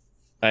II.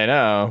 I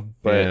know,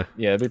 but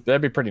Yeah.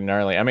 that'd be pretty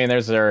gnarly. I mean,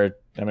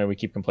 we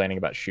keep complaining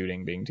about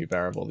shooting being too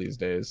powerful these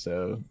days,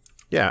 so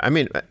Yeah, I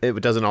mean,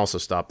 it doesn't also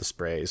stop the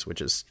sprays,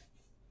 which is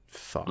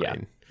fine. Yeah.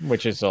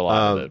 which is a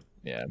lot of it.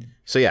 Yeah.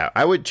 So yeah,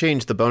 I would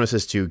change the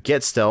bonuses to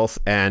get stealth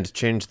and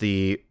change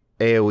the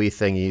AoE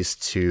thingies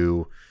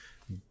to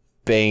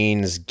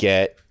Banes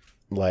get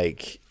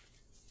like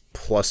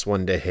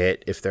 +1 to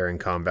hit if they're in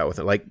combat with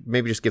it. Like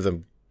maybe just give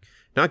them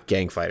not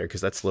gang fighter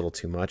because that's a little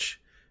too much,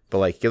 but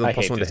like give them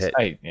 +1 to hit.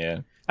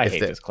 I hate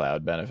this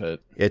cloud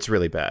benefit. It's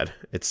really bad.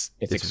 It's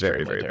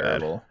very, very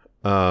terrible.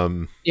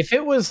 bad. If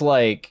it was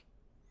like,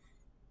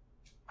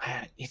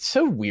 it's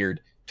so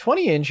weird.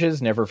 20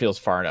 inches never feels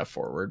far enough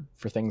forward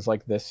for things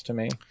like this to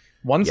me.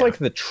 One's Yeah. like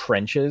the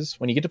trenches.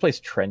 When you get to place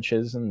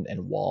trenches and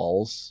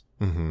walls,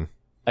 Mm-hmm.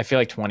 I feel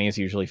like 20 is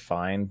usually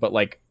fine. But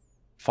like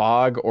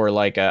fog or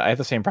like I have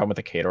the same problem with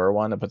the Khador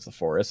one that puts the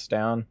forests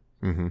down.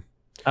 Mm-hmm.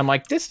 I'm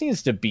like, this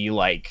needs to be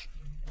like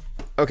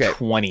Okay,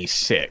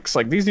 26.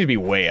 Like these need to be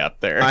way up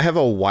there. I have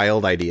a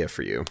wild idea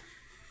for you.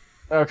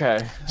 Okay. I'm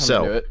gonna do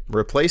So it.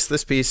 replace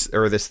this piece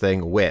or this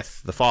thing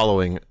with the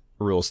following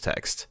rules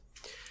text.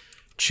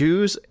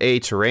 Choose a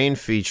terrain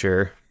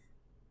feature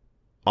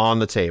on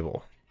the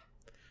table.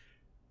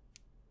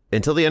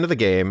 Until the end of the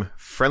game,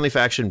 friendly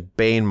faction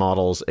Bane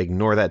models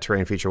ignore that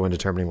terrain feature when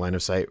determining line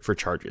of sight for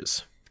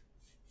charges.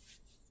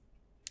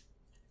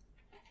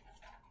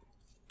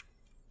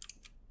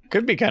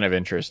 Could be kind of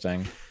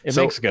interesting. It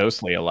So- makes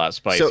Ghostly a lot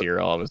spicier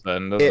all of a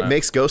sudden, doesn't It it?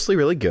 makes Ghostly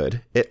really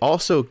good. It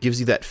also gives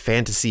you that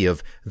fantasy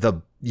of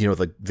the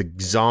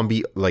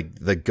zombie, like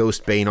the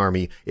Ghost Bane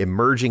army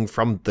emerging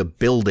from the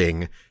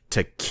building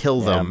to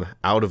kill them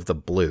out of the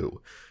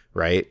blue,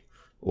 right?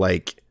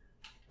 Like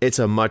it's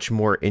a much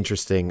more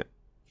interesting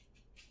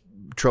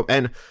trope,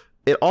 and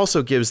it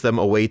also gives them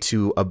a way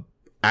to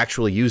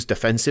actually use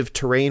defensive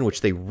terrain,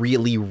 which they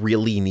really,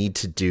 really need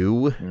to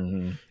do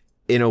Mhm.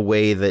 in a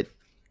way that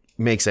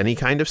makes any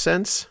kind of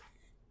sense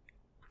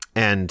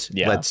and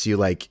lets you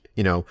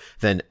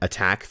then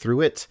attack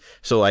through it.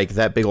 So like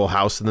that big old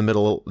house in the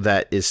middle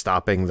that is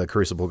stopping the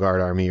Crucible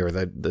Guard army or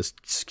the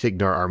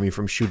Signar army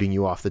from shooting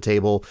you off the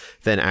table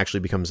then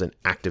actually becomes an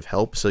active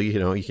help. So you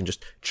can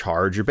just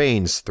charge your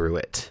Banes through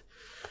it.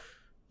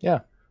 Yeah,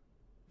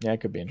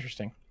 it could be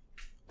interesting.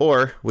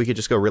 Or we could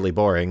just go really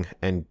boring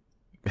and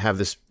have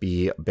this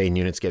be Bane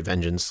units get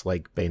vengeance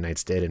like Bane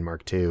Knights did in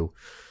Mark II.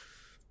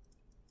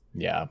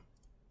 Yeah.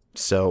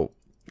 So,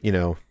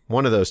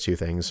 one of those two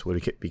things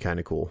would be kind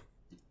of cool.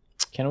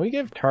 Can we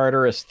give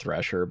Tartarus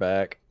Thresher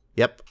back?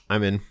 Yep,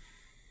 I'm in.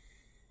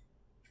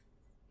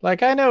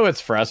 Like, I know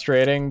it's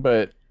frustrating,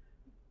 but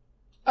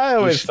I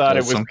always thought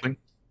it was something.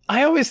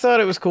 I always thought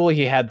it was cool.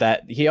 He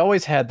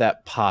always had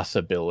that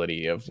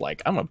possibility of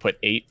like, I'm gonna put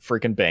 8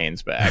 freaking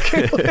Banes back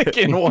like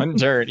in one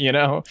turn,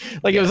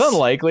 Like it was Yes.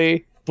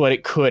 unlikely, but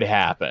it could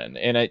happen.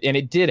 And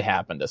it did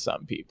happen to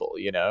some people,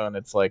 and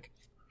it's like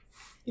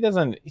he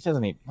doesn't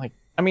need like,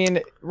 I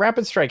mean,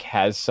 Rapid Strike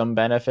has some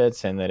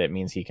benefits in that it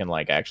means he can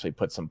like actually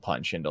put some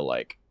punch into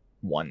like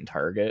one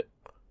target.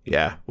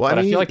 Yeah. Well, But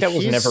I mean, feel like that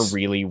was he's- never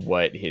really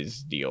what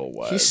his deal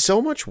was. He's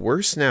so much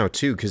worse now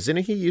too, because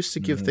didn't he used to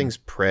give Mhm. things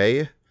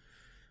prey?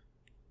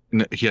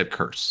 No, he had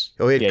curse.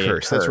 Oh, he had Yeah, he had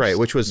curse. That's right. curse.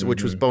 Which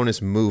was Mhm.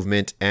 bonus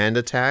movement and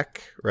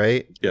attack,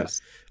 right?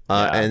 Yes.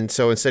 Yeah. And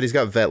so instead he's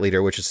got Vet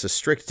Leader, which is a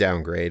strict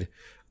downgrade.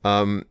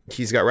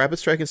 He's got Rapid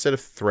Strike instead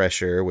of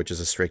Thresher, which is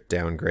a strict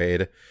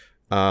downgrade.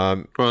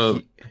 Well,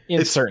 in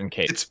it's- certain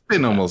cases. it's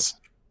been almost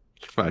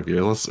 5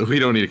 years. We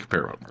don't need to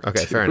compare one more.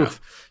 Okay, fair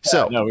enough.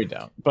 So no, we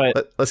don't.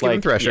 But let's give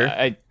him Thresher.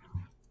 Yeah, give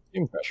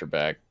him Thresher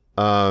back.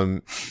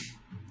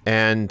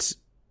 and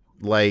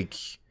like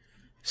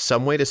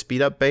some way to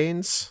speed up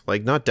Banes,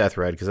 like not Death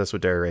Red because that's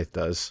what Dara Wraith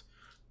does.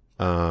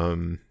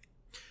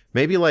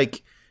 Maybe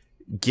like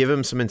give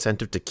him some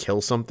incentive to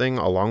kill something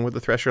along with the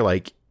Thresher.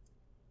 Like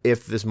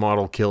if this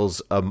model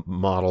kills a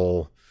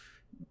model,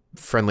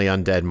 friendly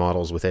undead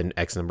models within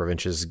X number of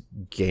inches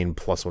gain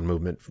 +1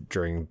 movement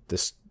during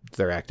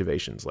their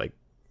activations, like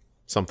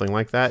something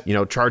like that. You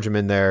know, charge him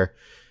in there.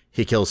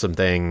 He kills some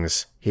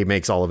things. He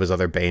makes all of his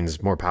other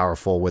Banes more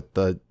powerful with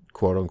the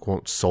quote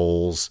unquote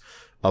souls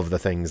of the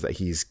things that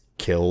he's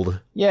killed.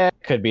 Yeah,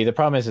 it could be. The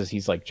problem is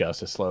he's like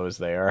just as slow as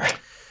they are.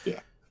 Yeah.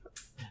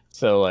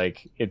 So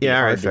like it'd be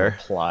hard to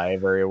apply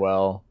very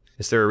well.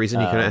 Is there a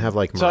reason you couldn't have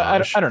like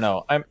Mirage? So I don't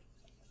know.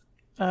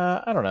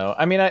 I don't know.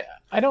 I mean,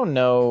 I don't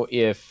know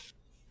if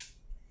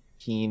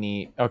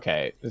he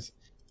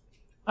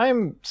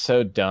I'm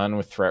so done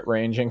with threat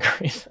range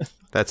increases.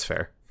 That's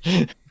fair.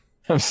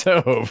 I'm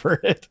so over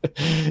it.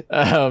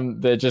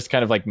 That just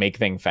kind of like make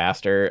things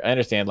faster. I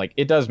understand like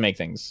it does make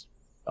things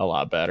a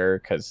lot better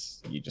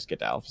because you just get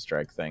to alpha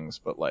strike things,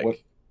 but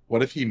like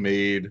what if he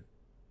made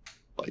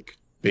like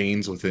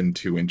Banes within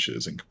 2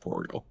 inches in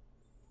Corporeal?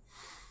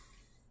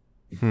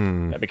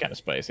 That'd be kind of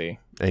spicy.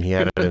 And he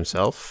had it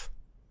himself?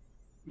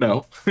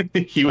 No.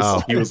 he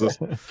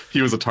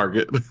was a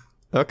target.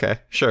 Okay,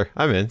 sure.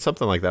 I'm in.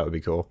 Something like that would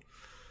be cool.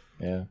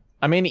 Yeah.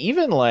 I mean,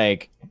 even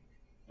like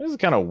this is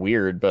kind of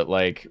weird, but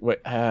like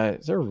what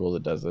is there a rule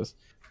that does this?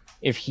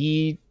 If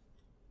he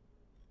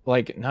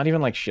like not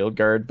even like shield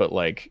guard, but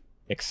like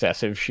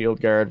excessive shield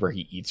guard where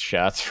he eats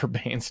shots for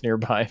Banes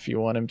nearby if you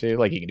want him to,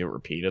 like he can do it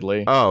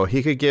repeatedly. Oh,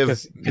 he could give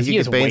he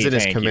is Banes way in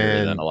his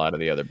command than a lot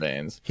of the other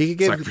Banes. He could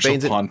give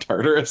Banes Pawn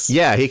Tartarus.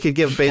 Yeah, he could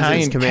give Banes in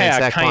his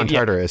command sack Pawn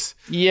Tartarus.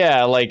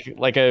 Yeah, like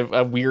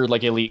a weird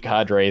like elite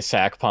cadre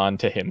sack pawn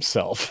to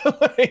himself.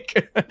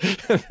 Like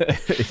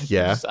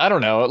yeah. Just, I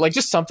don't know, like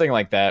just something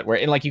like that where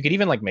and like you could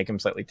even like make him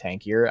slightly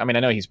tankier. I mean, I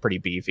know he's pretty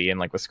beefy and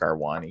like with Scar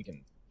 1 he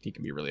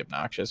can be really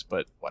obnoxious,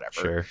 but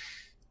whatever.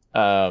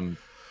 Sure.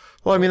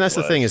 Well, I mean, that's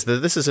the thing is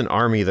that this is an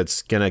army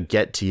that's going to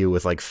get to you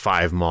with like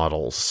 5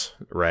 models,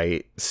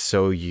 right?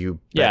 So you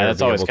better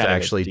be able to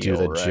actually do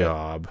the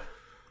job.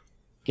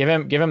 Give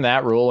him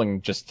that rule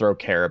and just throw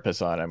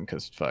Carapace on him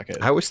because fuck it.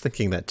 I was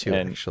thinking that too,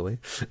 actually.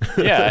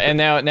 Yeah, and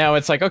now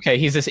it's like, okay,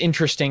 he's this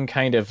interesting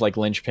kind of like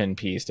linchpin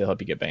piece to help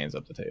you get Banes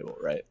up the table,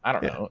 right? I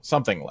don't know,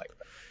 something like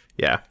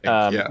that.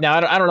 Yeah. Now,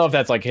 I don't know if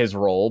that's like his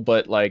role,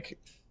 but like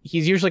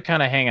he's usually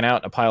kind of hanging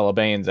out in a pile of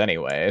Banes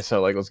anyway,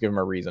 so like let's give him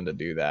a reason to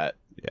do that.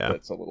 Yeah,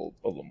 that's a little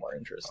more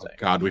interesting. Oh,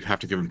 God, we'd have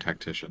to give him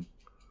Tactician.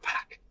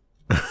 Fuck.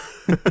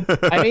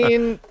 I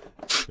mean,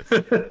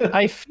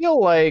 I feel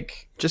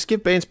like just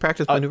give Banes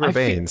practice maneuver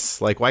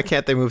Banes. Like, why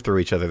can't they move through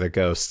each other? They're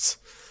ghosts.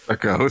 They're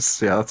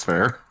ghosts. Yeah, that's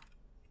fair.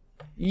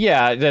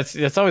 Yeah,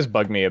 that's always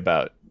bugged me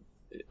about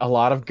a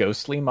lot of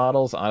ghostly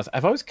models. Honestly,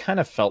 I've always kind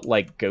of felt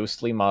like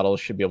ghostly models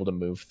should be able to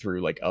move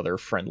through like other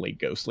friendly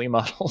ghostly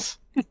models.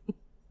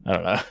 I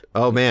don't know.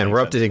 Oh man,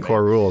 we're updating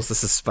core rules.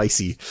 This is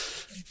spicy.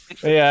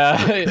 Yeah,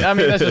 I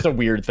mean that's just a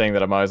weird thing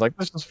that I'm always like,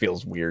 this just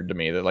feels weird to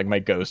me that like my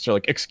ghosts are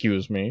like,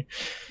 excuse me,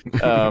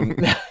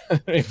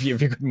 if you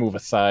could move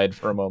aside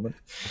for a moment.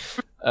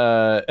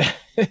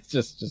 It's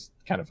just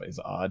kind of is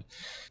odd.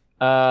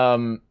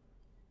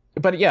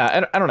 But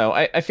yeah, I don't know.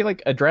 I feel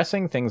like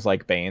addressing things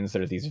like Banes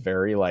that are these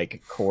very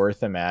like core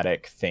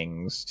thematic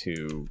things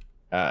to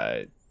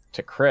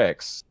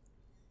Crix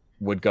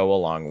would go a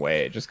long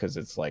way, just because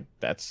it's like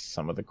that's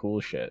some of the cool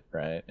shit,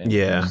 right? And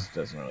yeah, it just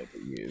doesn't really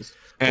get used.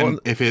 And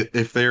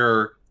if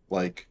they're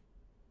like,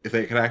 if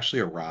they could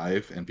actually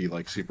arrive and be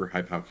like super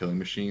high power killing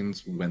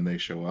machines when they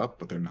show up,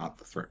 but they're not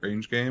the threat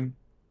range game,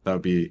 that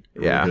would be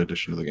a really good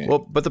addition to the game. Well,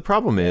 but the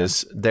problem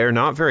is they're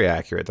not very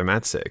accurate. They're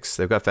Mat 6.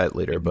 They've got Fat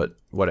Leader, but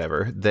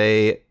whatever.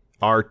 They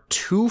are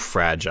too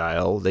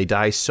fragile. They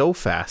die so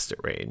fast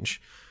at range.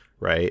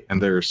 Right,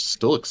 and they're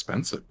still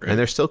expensive, right? And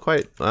they're still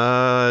quite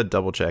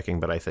double checking,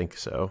 but I think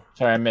so.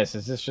 Sorry, I missed.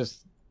 Is this just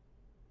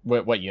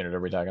what unit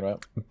are we talking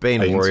about?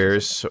 Bane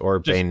Warriors or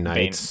Bane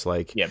Knights,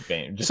 like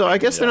Bane. So I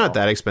guess they're not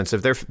that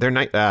expensive. They're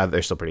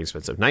they're still pretty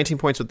expensive. 19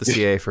 points with the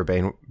CA for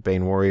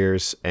Bane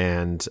Warriors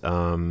and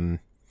well,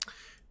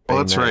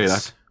 that's Knights.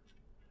 Right.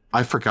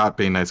 I forgot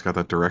Bane Knights got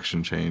that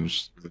direction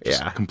change.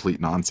 Just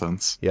complete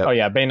nonsense. Yep. Oh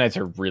yeah, Bane Knights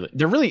are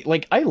really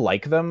like I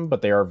like them,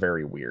 but they are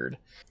very weird.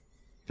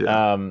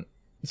 Yeah.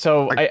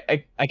 So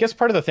I guess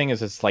part of the thing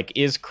is it's like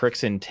is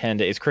Crix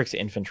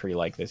infantry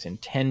like this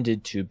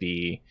intended to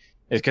be,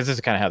 because this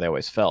is kind of how they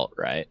always felt,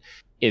 right?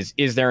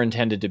 Is there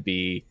intended to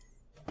be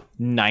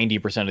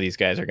 90% of these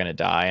guys are going to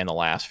die and the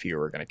last few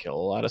are going to kill a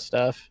lot of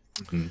stuff?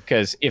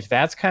 Because if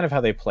that's kind of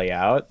how they play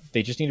out,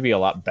 they just need to be a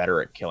lot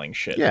better at killing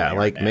shit. Yeah,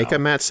 like make a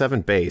Mat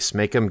 7 base,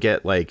 make them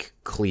get like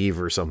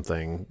cleave or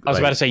something. I was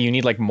about to say you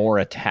need like more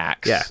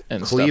attacks. Yeah,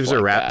 and cleaves stuff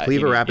or like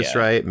cleave or rapid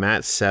strike,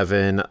 Mat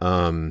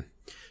 7.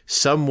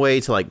 Some way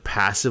to like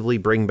passively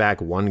bring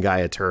back one guy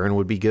a turn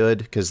would be good,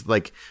 because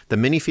like the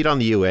mini feat on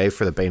the UA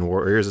for the Bane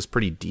Warriors is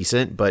pretty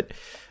decent, but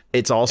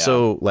It's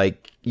also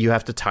like you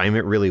have to time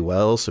it really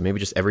well, so maybe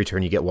just every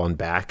turn you get one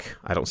back.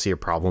 I don't see a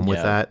problem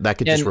with that. That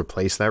could just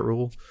replace that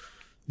rule.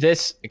 I'm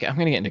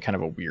going to get into kind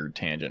of a weird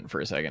tangent for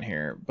a second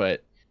here,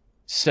 but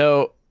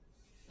so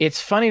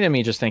it's funny to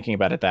me just thinking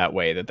about it that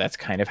way, that's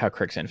kind of how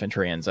Crick's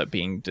infantry ends up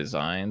being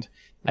designed.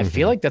 I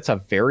feel like that's a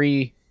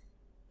very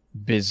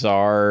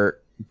bizarre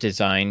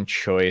design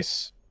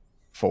choice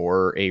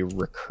for a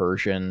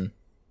recursion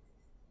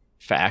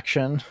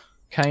faction,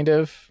 kind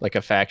of like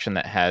a faction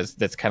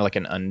that's kind of like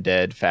an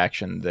undead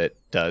faction that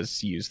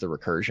does use the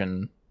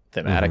recursion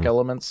thematic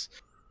elements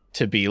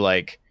to be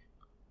like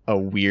a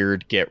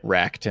weird get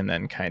wrecked and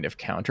then kind of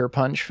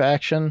counterpunch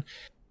faction.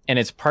 And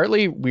it's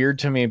partly weird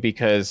to me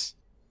because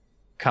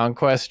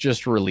Conquest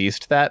just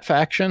released that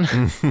faction.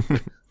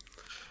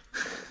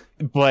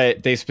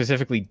 But they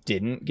specifically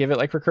didn't give it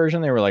like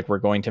recursion. They were like, we're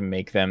going to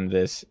make them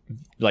this,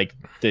 like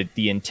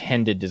the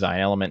intended design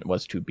element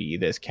was to be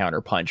this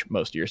counterpunch.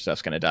 Most of your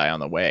stuff's going to die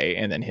on the way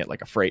and then hit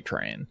like a freight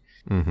train,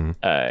 kind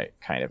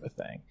of a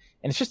thing.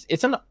 And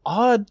it's an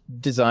odd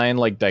design,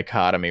 like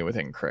dichotomy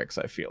within Crix.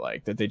 I feel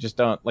like that they just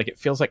don't like, it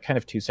feels like kind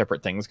of two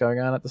separate things going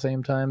on at the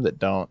same time that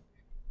don't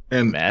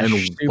mesh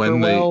super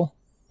well.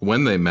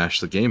 When they mesh,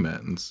 the game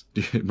ends.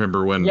 Do you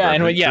remember when?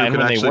 And when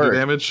they work,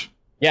 damage.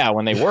 Yeah,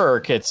 when they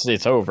work,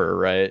 it's over,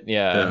 right?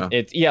 Yeah.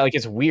 Like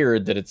it's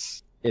weird that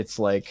it's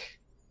like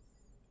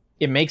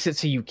it makes it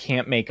so you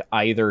can't make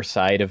either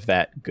side of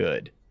that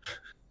good.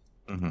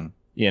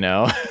 You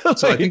know?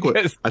 So I think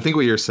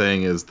what you're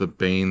saying is the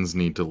Banes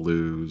need to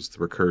lose the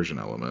recursion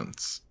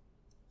elements.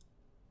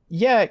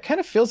 Yeah, it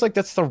kind of feels like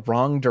that's the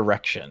wrong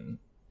direction.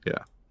 Yeah.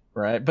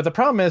 Right? But the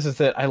problem is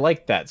that I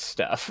like that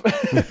stuff.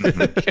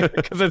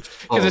 Because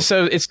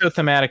it's so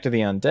thematic to the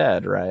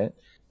undead, right?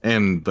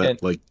 And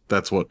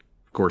that's what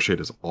Gorshade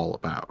is all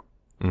about.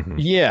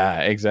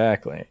 Yeah,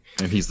 exactly.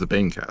 And he's the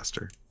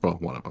Banecaster. Well,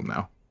 one of them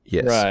now.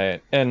 Yes.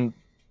 Right. And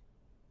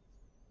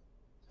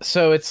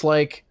so it's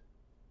like,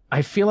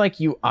 I feel like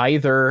you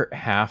either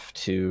have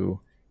to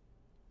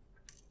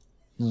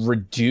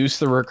reduce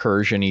the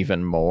recursion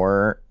even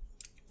more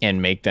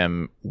and make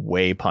them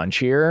way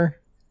punchier,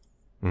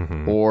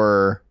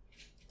 or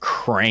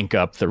crank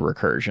up the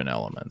recursion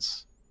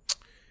elements.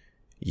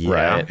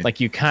 Yeah. Right. Like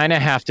you kind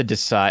of have to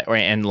decide,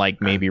 and like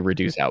maybe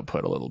reduce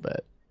output a little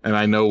bit. And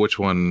I know which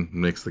one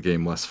makes the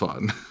game less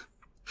fun.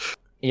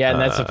 Yeah,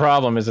 and that's the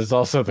problem. Is it's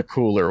also the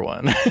cooler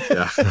one.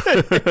 Yeah.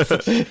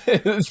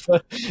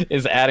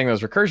 is adding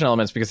those recursion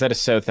elements, because that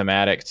is so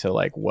thematic to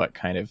like what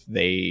kind of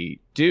they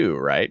do,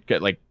 right?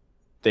 Like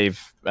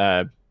they've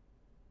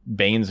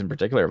Banes in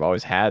particular have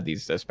always had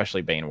these,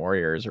 especially Bane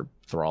warriors or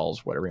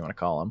thralls, whatever you want to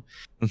call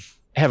them,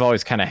 have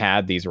always kind of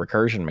had these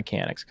recursion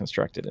mechanics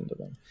constructed into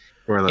them.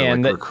 Where they're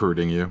like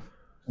recruiting you.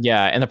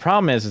 Yeah, and the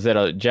problem is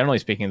that generally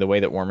speaking, the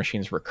way that War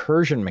Machine's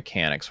recursion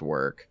mechanics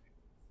work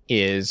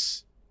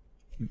is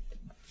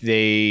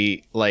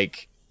they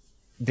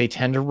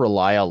tend to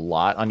rely a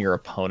lot on your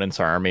opponent's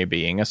army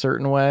being a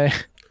certain way.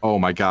 Oh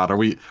my god,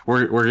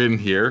 we're getting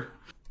here?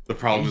 The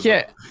problem is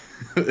that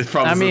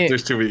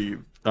there's too many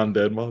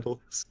undead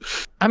models.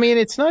 I mean,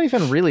 it's not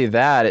even really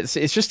that.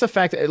 It's just the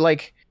fact that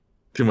like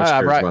too much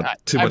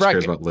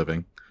cares about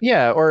living.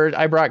 Yeah, or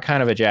I brought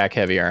kind of a jack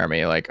heavy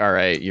army. Like, all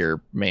right,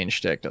 your main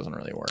shtick doesn't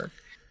really work.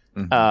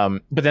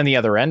 But then the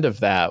other end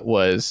of that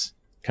was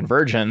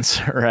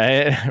Convergence,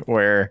 right?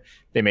 Where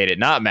they made it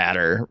not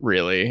matter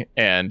really,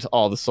 and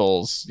all the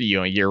souls,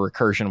 your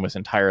recursion was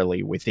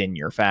entirely within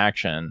your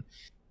faction,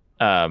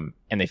 and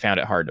they found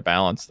it hard to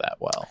balance that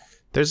well.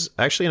 There's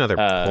actually another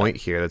point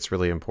here that's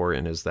really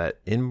important, is that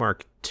in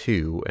Mark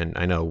II, and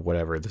I know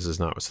whatever, this is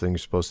not what things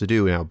are supposed to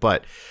do now,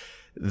 but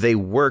they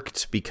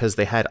worked because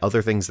they had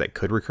other things that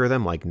could recur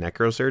them, like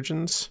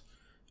necrosurgeons,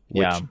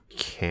 which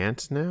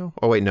can't now.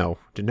 Oh wait, no.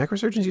 Did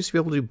necrosurgeons used to be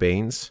able to do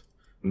Banes?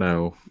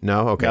 No.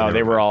 Okay. No,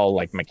 they were all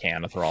like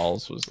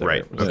Mechanothralls was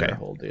their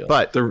whole deal.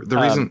 But the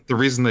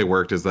reason they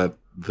worked is that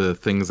the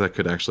things that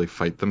could actually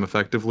fight them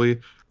effectively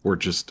were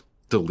just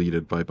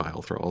deleted by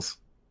Bile Thralls.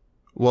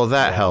 Well,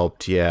 that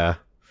helped, yeah.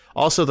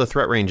 Also, the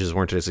threat ranges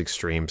weren't as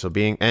extreme, so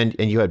and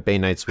you had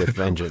Bane Knights with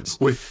Vengeance.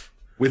 With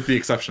the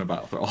exception of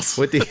Bile Thralls.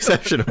 With the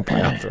exception of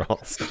Bile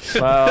Thralls.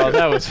 Well,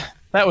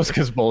 that was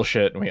because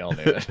bullshit, and we all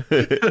knew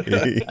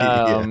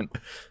it.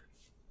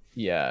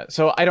 Yeah,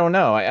 so I don't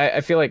know. I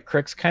feel like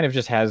Crix kind of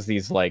just has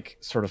these like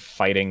sort of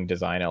fighting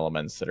design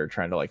elements that are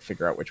trying to like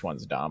figure out which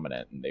one's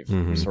dominant, and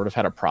they've sort of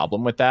had a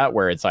problem with that,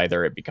 where it's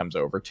either it becomes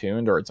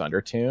overtuned or it's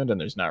undertuned, and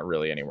there's not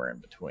really anywhere in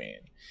between.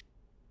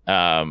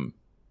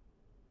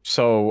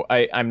 So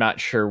I'm not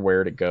sure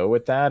where to go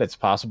with that. It's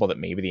possible that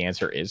maybe the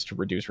answer is to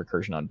reduce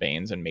recursion on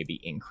Banes and maybe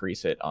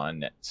increase it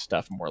on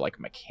stuff more like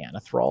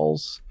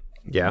Mechanothralls.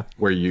 Yeah,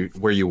 where you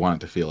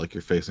want it to feel like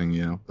you're facing,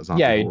 a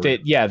zombie.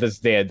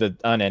 The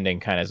unending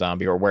kind of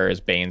zombie, or whereas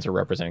Banes are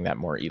representing that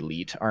more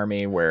elite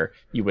army, where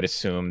you would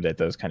assume that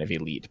those kind of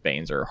elite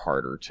Banes are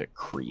harder to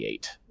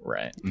create,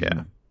 right?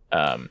 Yeah.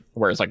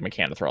 Whereas like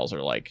Mechanothralls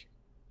are like,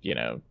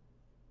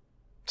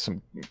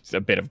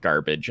 a bit of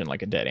garbage and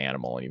like a dead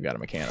animal, and you've got a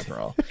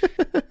Mechanothrall.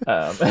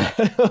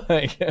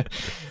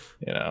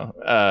 you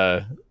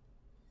know,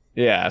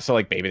 yeah. So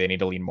like maybe they need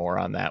to lean more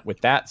on that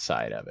with that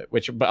side of it.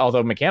 But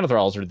although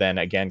Mechanothralls are then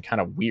again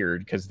kind of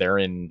weird because they're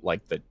in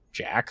like the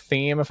Jack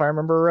theme, if I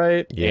remember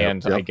right,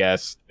 and I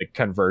guess the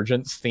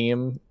Convergence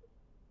theme.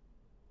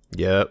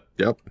 Yep.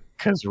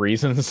 Because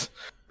reasons.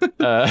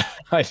 I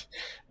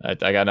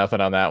got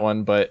nothing on that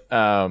one, but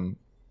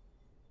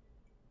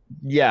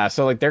yeah,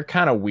 so like they're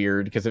kind of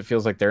weird because it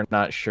feels like they're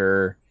not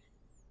sure.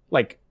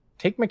 Like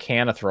take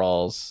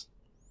Mechanothralls.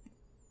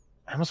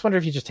 I almost wonder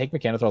if you just take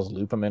Mechanothralls,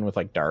 loop them in with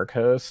like Dark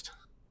Host,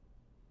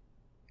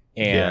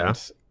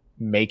 and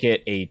make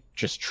it a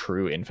just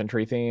true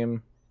infantry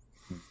theme.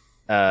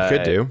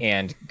 Could do,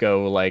 and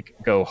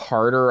go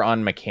harder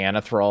on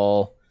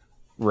Mechanothrall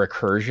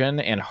recursion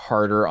and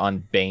harder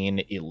on Bane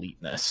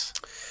eliteness.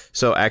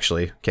 So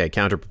actually, okay,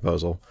 counter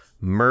proposal: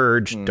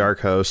 merge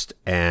Dark Host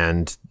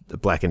and the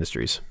Black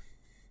Industries.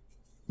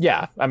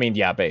 Yeah, I mean,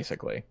 yeah,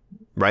 basically.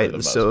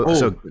 Right.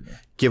 So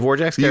give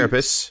Warjack's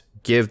Carapace,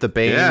 give the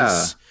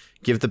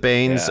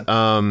Banes,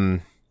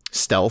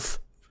 stealth,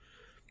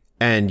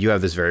 and you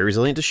have this very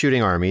resilient to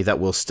shooting army that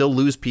will still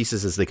lose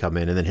pieces as they come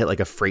in, and then hit like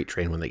a freight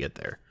train when they get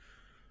there.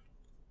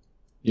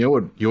 You know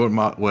what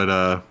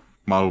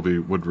model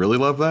would really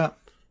love that?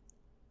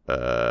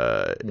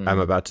 I'm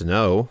about to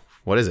know.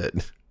 What is it?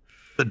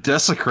 The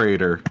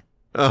Desecrator.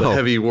 The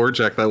heavy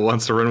Warjack that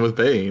wants to run with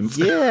Banes.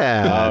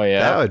 Yeah. Oh,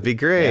 yeah. That would be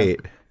great.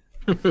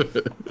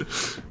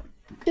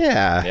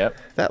 Yeah. Yep.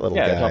 That little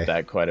guy. Yeah, it helped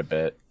that quite a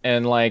bit.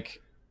 And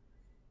like,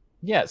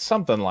 yeah,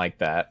 something like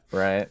that,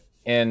 right?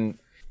 And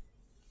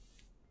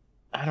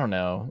I don't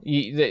know.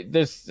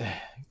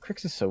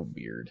 Crix is so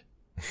weird.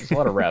 There's a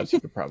lot of routes you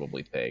could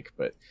probably take,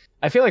 but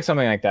I feel like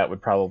something like that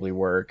would probably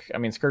work. I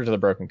mean, Scourge of the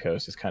Broken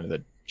Coast is kind of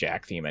the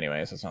Jack theme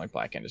anyway, so it's not like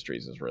Black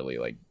Industries is really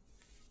like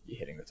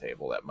hitting the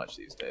table that much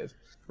these days.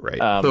 Right.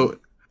 So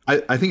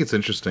I think it's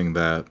interesting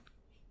that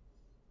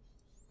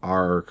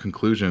our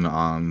conclusion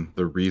on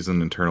the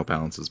reason internal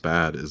balance is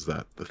bad is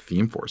that the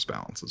theme force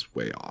balance is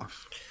way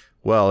off.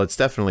 Well, it's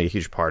definitely a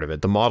huge part of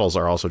it. The models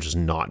are also just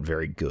not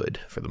very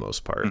good for the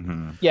most part.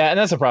 Mm-hmm. Yeah, and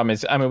that's the problem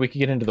is, I mean, we could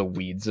get into the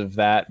weeds of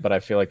that, but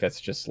I feel like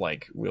that's just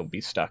like, we'll be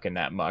stuck in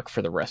that muck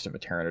for the rest of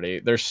eternity.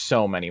 There's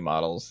so many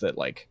models that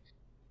like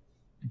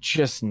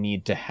just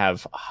need to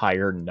have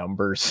higher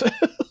numbers.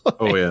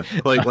 Oh yeah,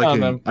 like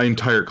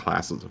entire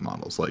classes of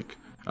models, like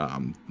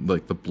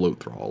the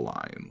Bloat Thrall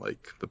line,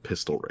 like the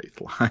Pistol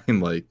Wraith line,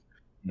 like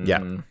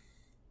yeah.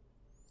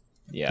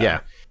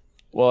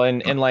 Well,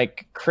 and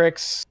like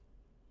Crix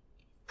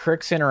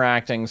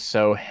interacting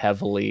so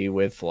heavily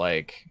with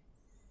like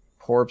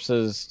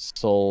corpses,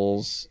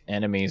 souls,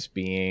 enemies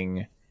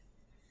being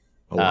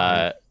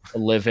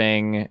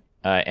living,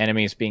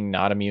 enemies being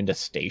not immune to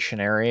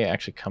stationary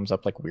actually comes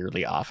up like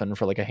weirdly often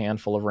for like a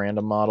handful of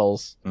random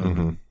models.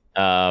 Mm-hmm.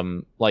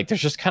 Like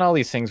there's just kind of all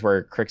these things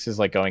where Crix is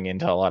like going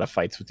into a lot of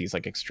fights with these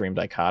like extreme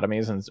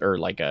dichotomies or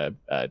like a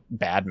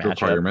bad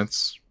matchup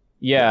requirements.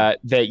 Yeah,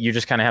 that you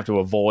just kind of have to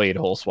avoid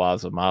whole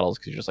swaths of models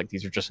because you're just like,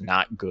 these are just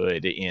not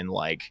good in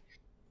like,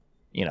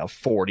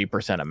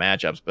 40% of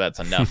matchups, but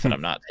that's enough that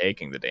I'm not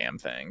taking the damn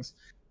things.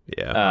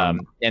 Yeah.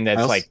 And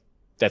that's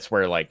that's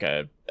where like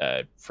a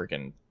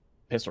freaking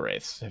Pistol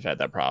Wraiths have had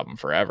that problem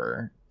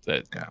forever,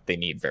 that they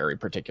need very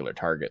particular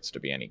targets to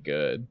be any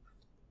good.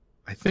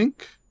 I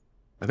think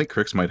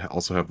Crix might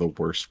also have the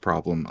worst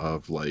problem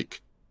of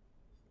like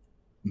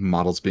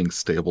models being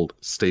stapled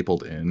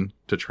in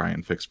to try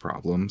and fix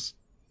problems.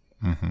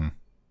 Mm-hmm.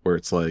 Where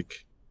it's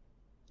like,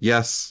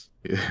 yes,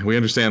 we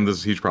understand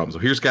there's a huge problem. So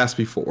here's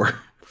Gaspy 4.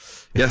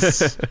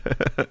 Yes,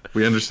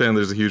 we understand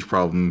there's a huge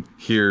problem.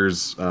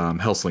 Here's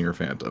Hellslinger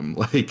Phantom.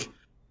 Like,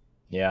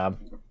 yeah.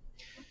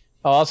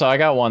 Oh, also, I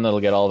got one that'll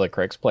get all the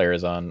Crix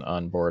players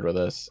on board with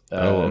us.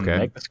 Okay.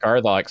 Make the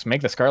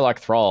Scarlock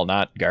Thrall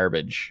not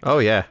garbage. Oh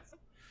yeah.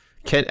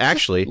 Can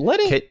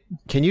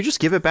you just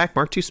give it back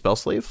Mark II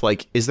Spellslave?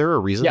 Like, is there a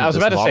reason? Yeah, I was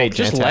about to say,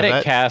 just let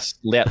it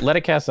cast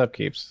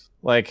upkeeps.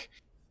 Like,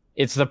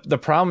 it's the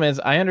problem is,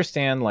 I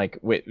understand like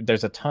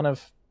there's a ton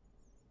of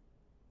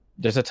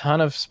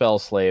spell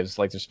slaves,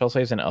 like there's spell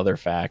slaves in other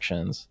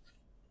factions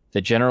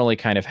that generally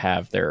kind of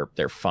have their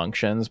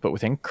functions, but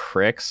within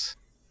Crix,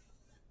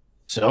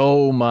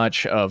 so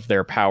much of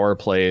their power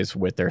plays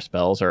with their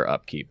spells are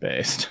upkeep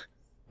based.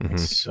 Mm-hmm.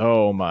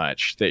 So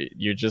much that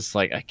you're just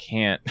like, I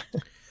can't.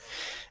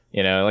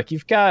 Like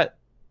you've got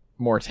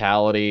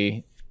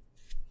mortality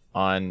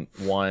on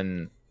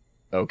one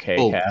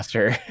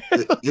caster.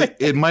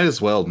 it might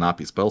as well not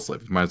be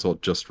Spellslave. You might as well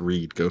just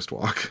read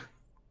Ghostwalk.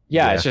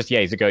 Yeah, it's just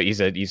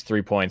he's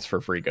 3 points for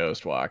free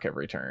Ghostwalk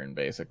every turn,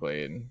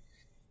 basically, and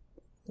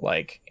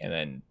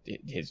then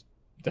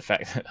the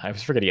fact that I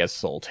always forget he has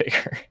Soul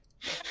Taker.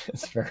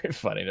 It's very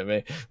funny to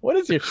me.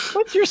 What's your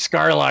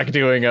Scarlock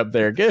doing up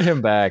there? Get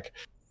him back.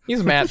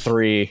 He's Mat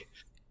 3.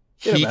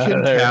 He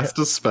can cast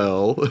a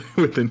spell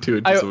within 2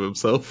 inches of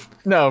himself.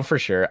 No, for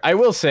sure. I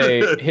will say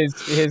his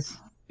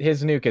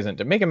nuke isn't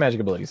to make a magic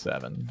ability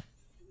 7,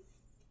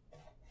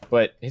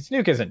 but his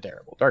nuke isn't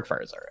terrible.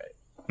 Darkfire is all right.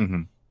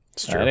 Mm-hmm.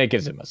 And it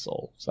gives him a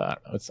soul, so I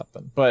don't know, it's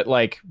something. But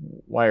like,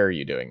 why are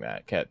you doing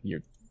that, Cat?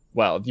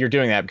 well, you're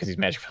doing that because he's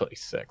magic ability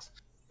 6.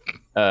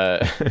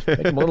 Make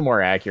him a little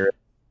more accurate.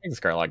 I think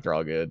Scarlock, they're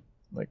all good.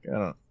 Like, I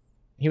don't.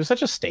 He was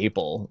such a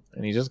staple,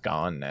 and he's just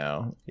gone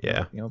now.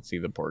 Yeah, you don't see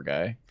the poor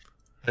guy.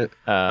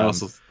 I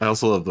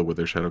also love the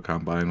Wither Shadow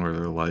Combine where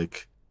they're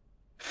like,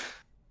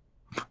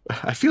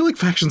 I feel like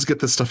factions get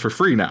this stuff for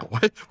free now.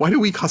 Why do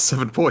we cost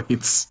 7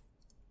 points?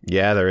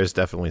 Yeah, there is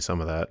definitely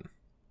some of that.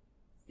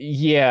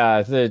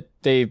 Yeah, they're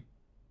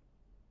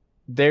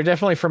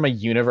definitely from a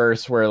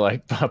universe where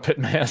like Puppet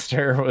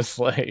Master was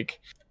like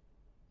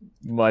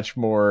much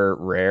more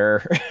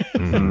rare.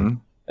 Mm-hmm.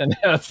 And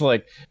now it's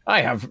like,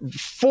 I have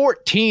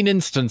 14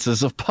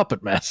 instances of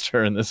Puppet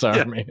Master in this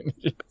army.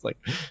 Yeah. It's like,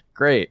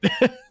 great.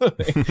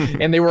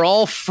 And they were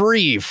all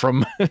free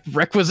from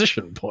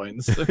requisition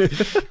points.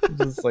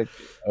 Just like,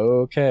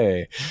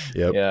 okay.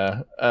 Yep.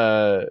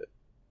 Yeah.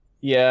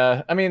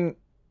 Yeah. I mean,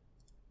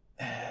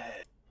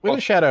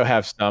 Wither Shadow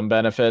have some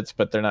benefits,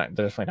 but they're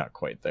definitely not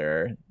quite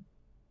there.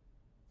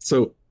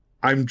 So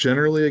I'm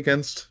generally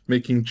against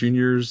making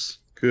juniors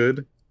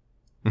good.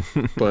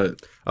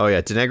 But oh yeah,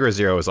 Denegra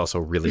Zero is also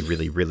really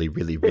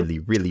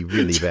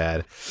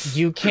bad.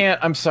 You can't.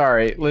 I'm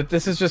sorry.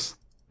 This is just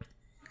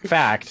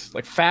fact.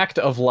 Like fact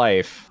of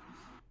life.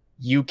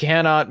 You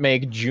cannot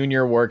make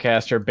Junior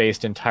Warcaster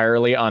based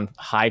entirely on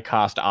high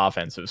cost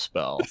offensive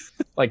spell.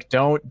 Like,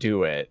 don't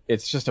do it.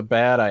 It's just a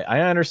bad. I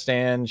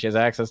understand she has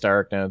access to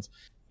Arc Nodes.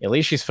 At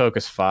least she's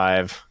focus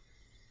 5.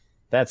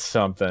 That's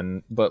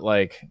something. But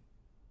like,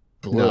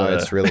 no,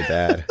 it's really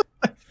bad.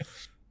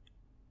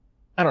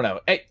 I don't know.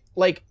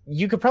 Like,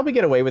 you could probably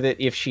get away with it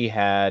if she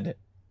had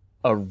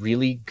a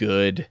really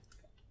good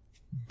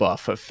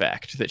buff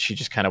effect that she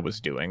just kind of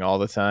was doing all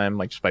the time,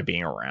 like just by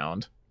being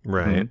around.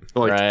 Right.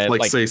 Mm-hmm.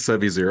 Like say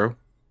Sevi Zero.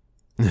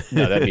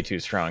 No, that'd be too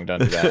strong. Don't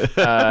do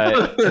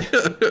that.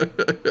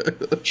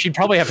 She'd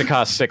probably have to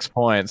cost 6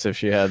 points if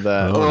she had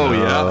that.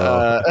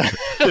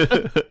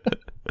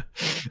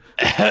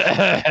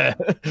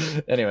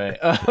 Anyway,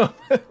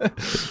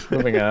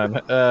 moving on.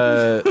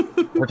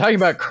 We're talking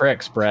about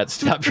Crix, Brett.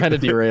 Stop trying to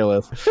derail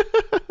us.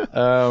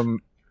 But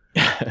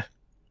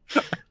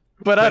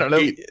I don't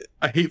know.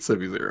 I hate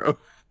Sevi Zero.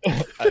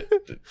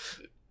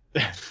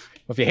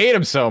 If you hate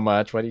him so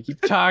much, why do you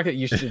keep talking?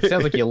 It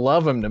sounds like you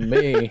love him to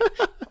me.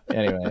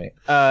 Anyway,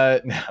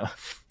 no.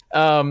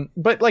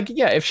 But like,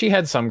 yeah, if she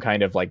had some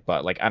kind of like,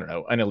 but like, I don't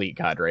know, an elite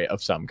cadre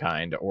of some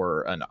kind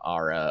or an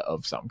aura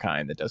of some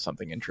kind that does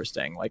something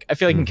interesting, like I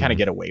feel like you can kind of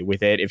get away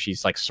with it if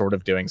she's like sort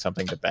of doing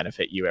something to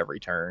benefit you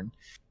every turn,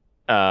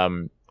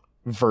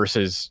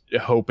 versus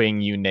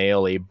hoping you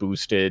nail a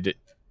boosted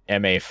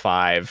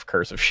MA5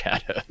 Curse of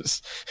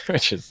Shadows,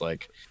 which is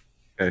like,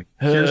 okay,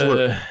 here's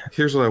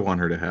what I want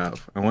her to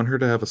have. I want her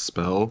to have a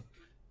spell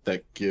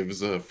that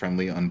gives a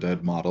friendly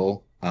undead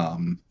model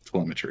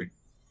telemetry.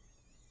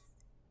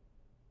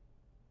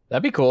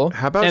 That'd be cool.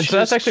 How about so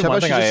that's actually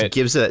one thing she just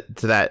gives it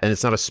to that, and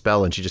it's not a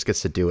spell, and she just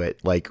gets to do it.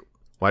 Like,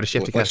 why does she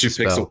have to cast a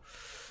spell?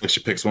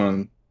 She picks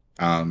one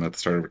at the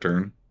start of a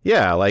turn.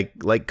 Yeah, like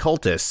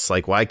cultists.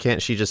 Like, why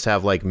can't she just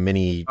have like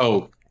mini?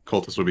 Oh,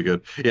 cultists would be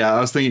good. Yeah, I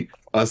was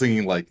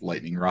thinking like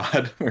lightning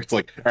rod, where it's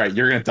like, all right,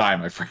 you're gonna die,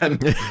 my friend.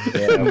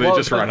 Yeah, and they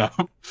just run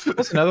up.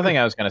 That's another thing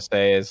I was gonna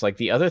say is like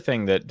the other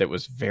thing that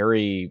was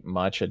very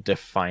much a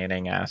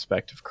defining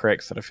aspect of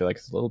Crix that I feel like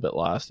is a little bit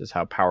lost is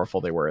how powerful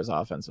they were as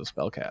offensive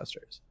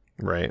spellcasters.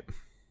 Right.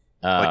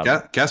 Like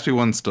Gatsby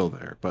 1's still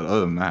there, but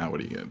other than that,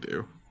 what are you gonna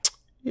do?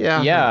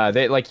 Yeah.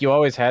 They like you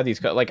always had these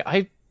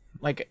I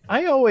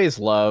always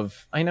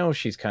love. I know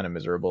she's kind of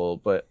miserable,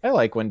 but I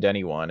like when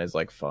Denny 1 is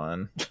like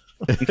fun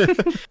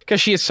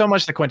because she is so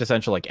much the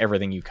quintessential like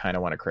everything you kind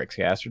of want a Crix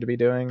caster to be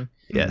doing.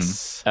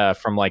 Yes.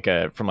 From like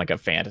a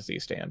fantasy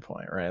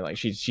standpoint, right? Like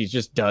she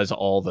just does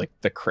all the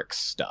Crix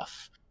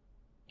stuff,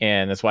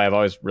 and that's why I've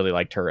always really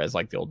liked her as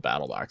like the old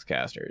battle box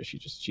caster.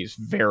 She's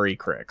very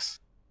Crix.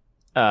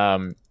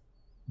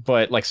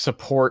 But like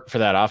support for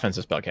that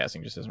offensive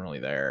spellcasting just isn't really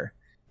there.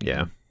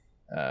 Yeah.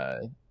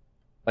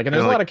 Like, and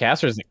there's a lot of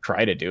casters that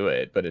try to do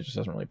it, but it just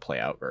doesn't really play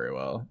out very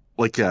well.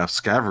 Like, yeah,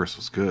 Scaverus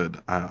was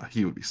good.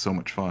 He would be so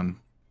much fun.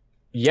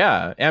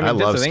 Yeah, I mean, I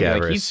love the thing.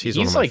 Scaverus. Like, he's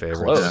one of my like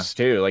favorites. Close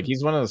too. Like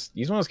he's one of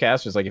those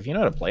casters. Like if you know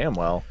how to play him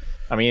well,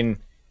 I mean,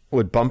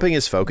 would bumping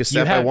his focus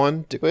step by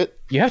 1 do it?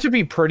 You have to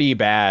be pretty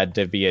bad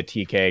to be a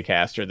TK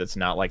caster that's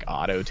not like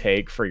auto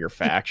take for your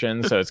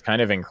faction. So it's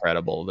kind of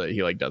incredible that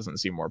he like doesn't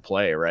see more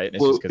play, right?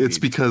 And it's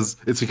because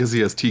he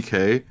has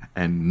TK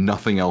and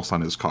nothing else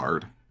on his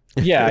card.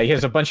 Yeah, he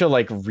has a bunch of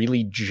like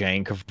really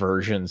jank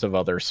versions of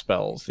other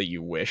spells that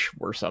you wish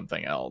were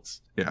something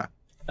else. Yeah.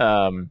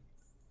 And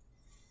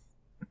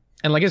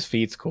like his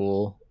feat's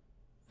cool.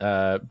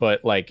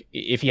 But like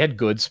if he had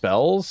good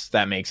spells,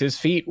 that makes his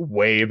feat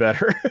way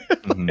better.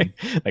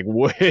 like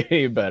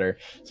way better.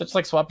 So just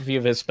like swap a few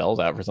of his spells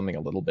out for something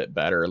a little bit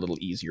better, a little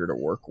easier to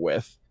work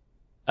with.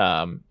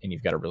 And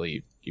you've got a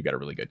really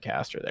good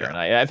caster there. Yeah. And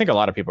I think a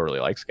lot of people really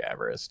like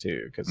Scaverus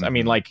too, because I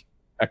mean, like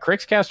a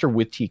Crix caster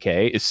with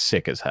TK is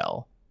sick as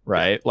hell,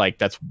 right? Yeah. Like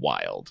that's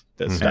wild.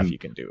 The stuff you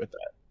can do with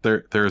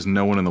that. There is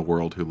no one in the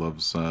world who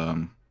loves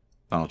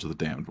Knowledge of the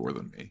Damned more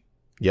than me.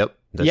 Yep.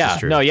 That's just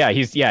true.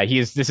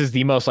 He's this is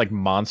the most like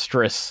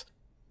monstrous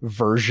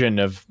version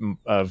of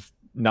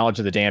Knowledge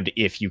of the Damned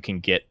if you can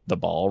get the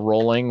ball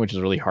rolling, which is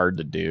really hard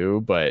to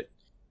do, but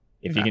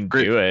if you can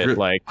do it,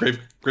 like Grave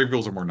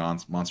Ghouls are more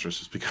monstrous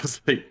just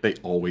because they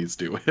always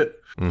do it.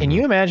 Can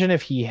you imagine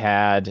if he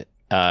had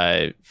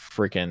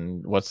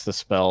freaking what's the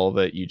spell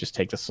that you just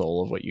take the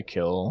soul of what you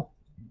kill?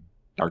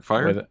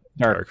 Darkfire?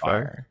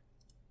 Darkfire.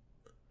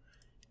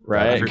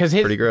 Right? Because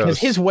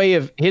his way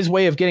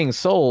of getting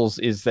souls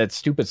is that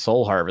stupid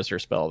soul harvester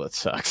spell that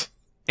sucks.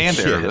 And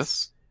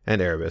Erebus.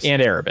 And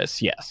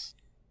Erebus, yes.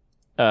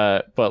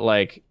 But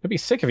like, it'd be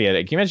sick if he had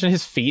it. Can you imagine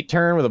his feet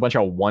turn with a bunch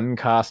of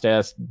 1-cost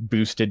ass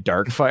boosted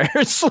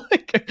Darkfires?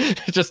 Like,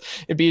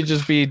 it'd be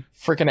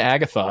freaking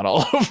Agathon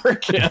all over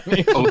again.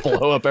 He'd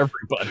blow up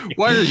everybody.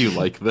 Why are you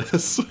like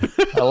this?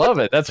 I love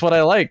it. That's what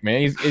I like,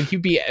 man.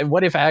 He'd be.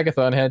 What if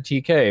Agathon had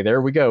TK? There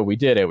we go. We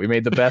did it. We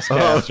made the best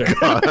caster.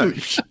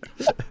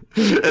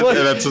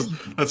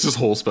 That's his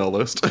whole spell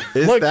list.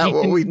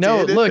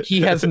 Look,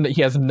 he has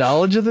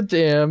Knowledge of the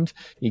Damned.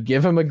 You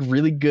give him a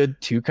really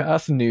good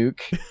 2-cost nuke.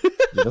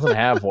 He doesn't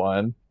have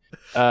one.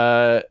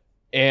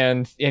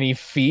 And he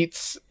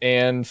feats,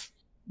 and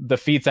the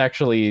feats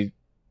actually,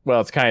 well,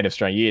 it's kind of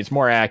strong. It's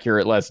more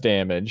accurate, less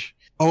damage.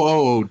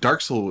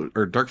 Dark Soul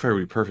or Darkfire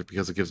would be perfect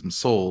because it gives him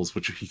souls,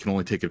 which he can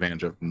only take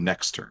advantage of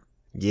next turn.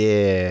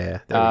 Yeah.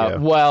 There we go.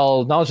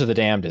 Well, Knowledge of the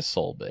Damned is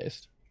soul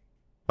based.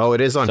 Oh,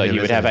 it is on him. So he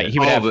would have.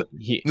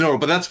 No,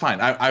 but that's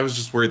fine. I was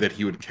just worried that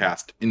he would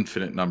cast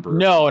infinite number.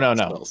 No.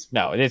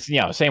 It's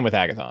same with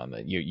Agathon,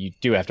 that you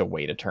do have to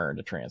wait a turn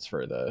to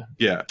transfer the.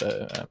 Yeah.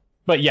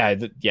 But yeah.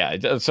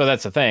 So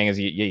that's the thing is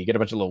you get a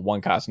bunch of little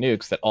 1-cost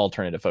nukes that all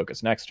turn into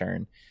focus next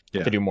turn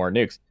to do more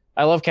nukes.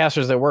 I love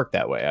casters that work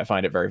that way. I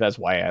find it that's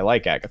why I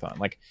like Agathon.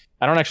 Like,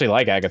 I don't actually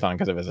like Agathon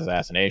because of his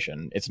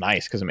assassination. It's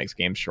nice because it makes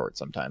games short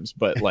sometimes,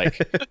 but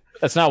like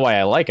that's not why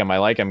I like him. I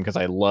like him because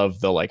I love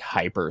the like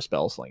hyper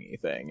spell slingy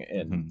thing,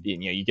 and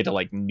you get to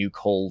like nuke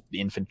whole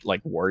infant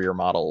like warrior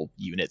model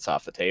units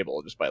off the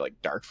table just by like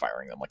dark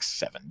firing them like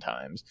 7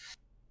 times.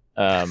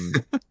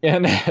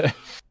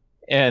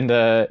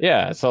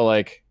 So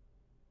like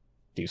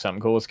do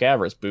something cool with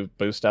Scavras,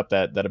 boost up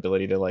that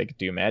ability to like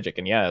do magic,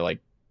 and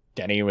like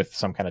Denny with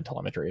some kind of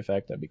telemetry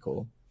effect. That'd be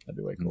cool. That'd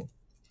be way cool.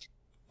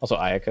 Also,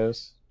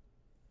 Iacos.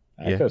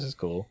 Iacos is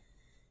cool.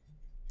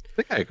 I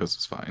think Iacos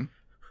is fine.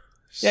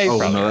 Yeah, he's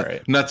probably all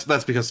right.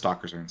 That's because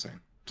Stalkers are insane.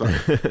 Sorry.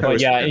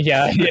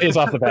 It is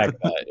off the back of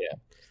that, yeah.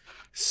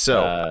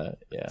 So,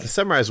 to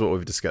summarize what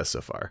we've discussed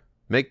so far,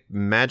 make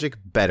magic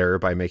better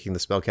by making the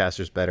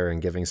spellcasters better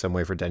and giving some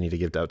way for Denny to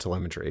give out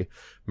telemetry.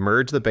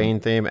 Merge the Bane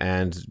theme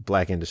and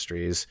Black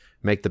Industries.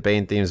 Make the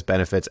Bane theme's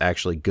benefits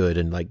actually good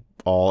and like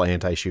all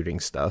anti-shooting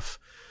stuff.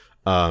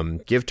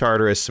 Give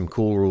Tartarus some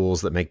cool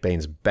rules that make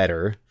Banes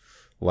better,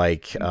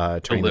 like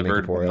turning them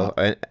incorporeal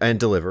and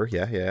deliver,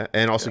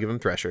 and also give him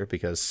Thresher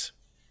because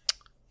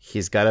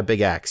he's got a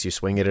big axe. You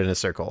swing it in a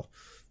circle.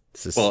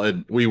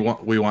 And we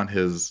want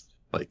his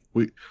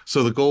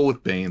so the goal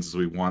with Banes is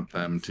we want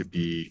them to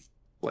be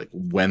like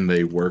when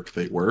they work.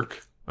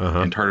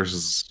 And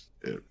Tartarus's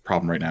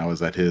problem right now is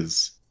that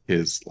his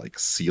like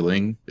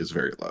ceiling is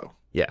very low.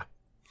 Yeah.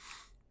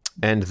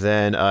 And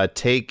then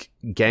take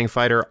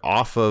Gangfighter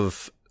off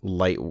of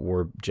Light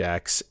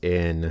Warjacks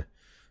in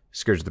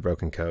Scourge of the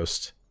Broken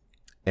Coast,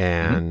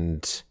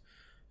 and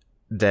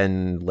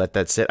then let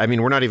that sit. I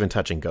mean, we're not even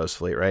touching Ghost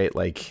Fleet, right?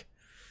 Like,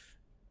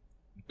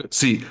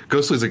 see,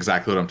 Ghost Fleet is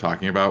exactly what I'm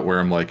talking about, where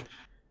I'm like,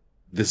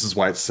 this is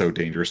why it's so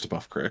dangerous to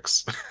buff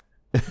Crix.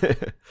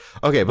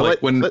 Okay,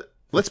 but like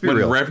let's be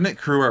real. When Revenant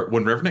crew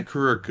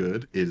are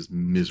good, it is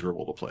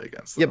miserable to play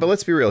against them. Yeah, but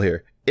let's be real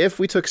here. If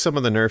we took some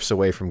of the nerfs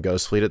away from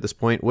Ghost Fleet at this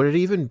point, would it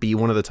even be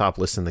one of the top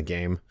lists in the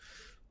game?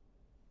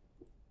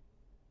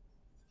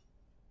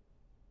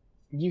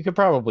 You could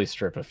probably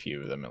strip a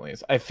few of them at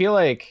least. I feel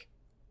like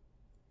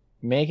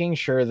making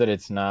sure that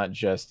it's not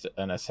just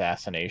an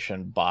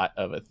assassination bot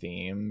of a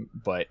theme,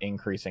 but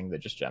increasing the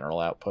just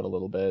general output a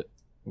little bit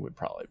would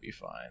probably be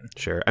fine.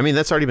 Sure. I mean,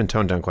 that's already been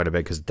toned down quite a bit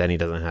because Denny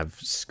doesn't have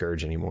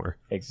Scourge anymore.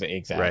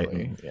 Exactly.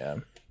 Right? Yeah.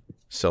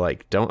 So,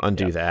 like, don't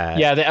undo that.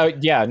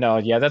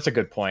 That's a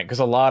good point, because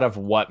a lot of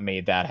what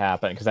made that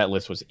happen, because that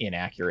list was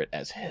inaccurate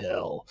as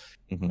hell.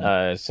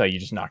 So you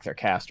just knock their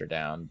caster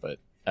down, but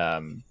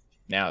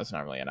now it's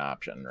not really an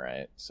option,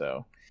 right?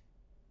 So,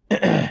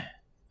 I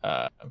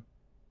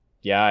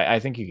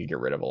think you could get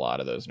rid of a lot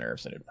of those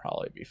nerfs and it'd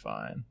probably be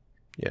fine.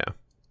 Yeah.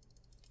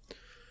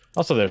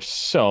 Also, there's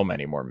so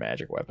many more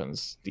magic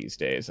weapons these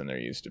days than there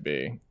used to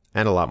be.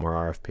 And a lot more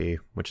RFP,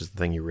 which is the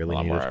thing you really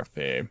need. A lot more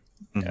RFP,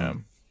 yeah.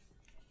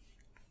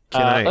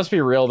 Let's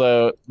be real,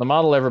 though. The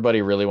model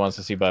everybody really wants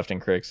to see buffed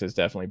in Crix is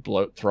definitely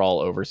Bloat Thrall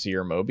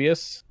Overseer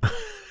Mobius.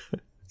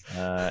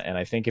 And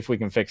I think if we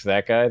can fix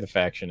that guy, the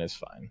faction is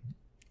fine.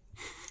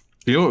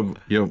 Well,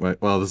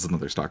 this is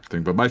another stock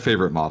thing, but my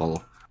favorite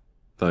model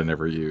that I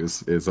never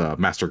use is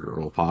Master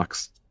Girdle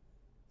Pox.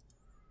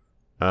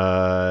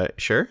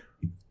 Sure.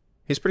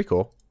 He's pretty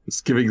cool.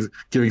 It's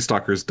giving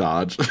stalkers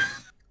dodge.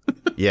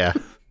 Yeah.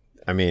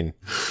 I mean,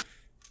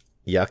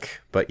 yuck,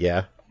 but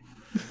yeah.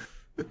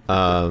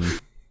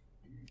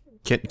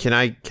 Can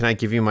I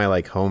give you my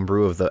like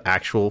homebrew of the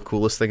actual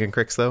coolest thing in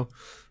Crix though?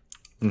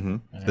 Mm-hmm.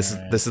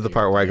 This is the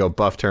part where I go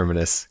buff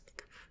Terminus.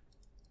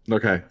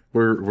 Okay,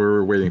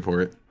 we're waiting for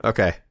it.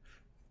 Okay,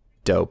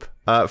 dope.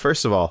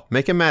 First of all,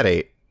 make him Mat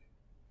 8.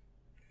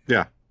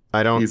 Yeah,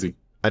 easy.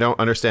 I don't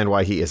understand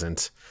why he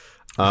isn't.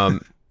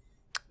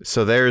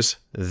 So there's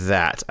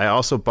that. I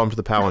also bumped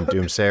the POW on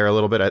Doomsayer a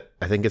little bit.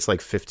 I think it's like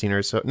 15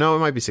 or so. No, it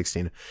might be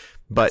 16.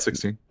 But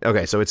 16.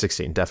 Okay, so it's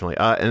 16, definitely.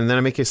 And then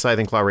I make his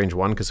Scything Claw range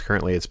 1 because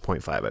currently it's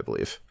 0.5, I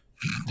believe.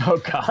 Oh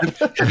god.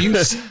 Have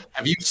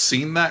you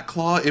seen that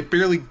claw? It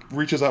barely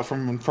reaches out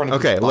from in front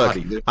of his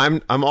body. Look,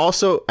 I'm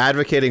also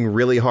advocating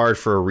really hard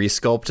for a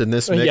resculpt in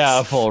this mix. Yeah,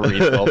 a full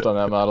resculpt on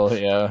that model.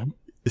 Yeah.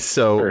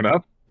 So Fair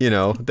enough.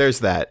 There's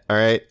that. All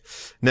right.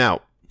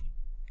 Now,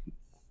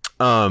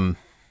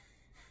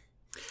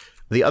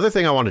 the other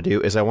thing I want to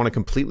do is I want to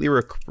completely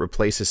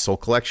replace his Soul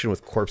Collection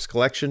with Corpse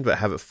Collection, but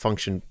have it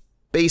function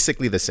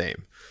basically the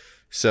same.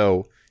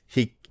 So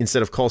he,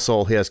 instead of Call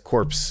Soul, he has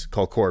Corpse,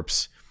 Call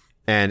Corpse,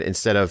 and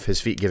instead of his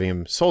feat giving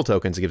him Soul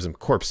tokens, it gives him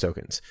Corpse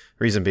tokens.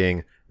 Reason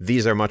being,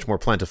 these are much more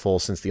plentiful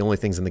since the only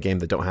things in the game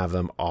that don't have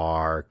them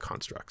are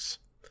constructs.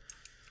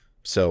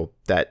 So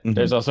that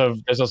there's also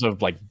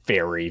like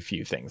very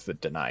few things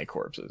that deny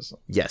corpses.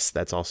 Yes,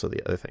 that's also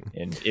the other thing.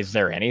 And is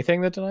there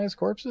anything that denies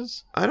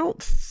corpses? I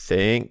don't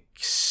think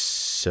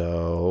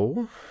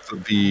so. So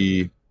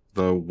the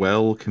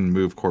well can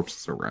move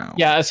corpses around.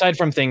 Yeah, aside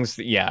from things.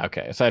 Yeah,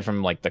 okay. Aside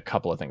from like the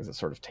couple of things that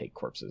sort of take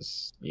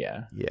corpses.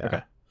 Yeah. Yeah.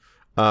 Okay.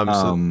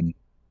 And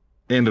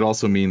it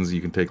also means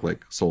you can take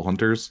like soul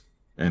hunters,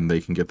 and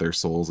they can get their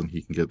souls, and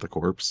he can get the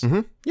corpse.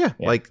 Mm-hmm. Yeah,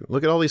 like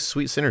look at all these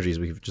sweet synergies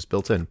we've just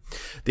built in.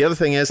 The other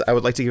thing is, I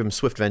would like to give him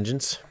Swift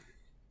Vengeance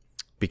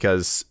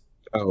because.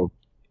 Oh,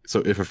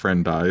 so if a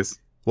friend dies.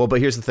 Well,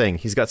 but here's the thing: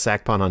 he's got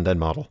Sakpon on dead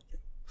model.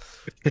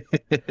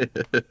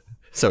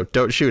 So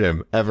don't shoot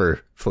him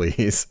ever,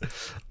 please.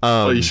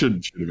 Well, you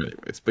shouldn't shoot him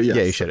anyways, but yes.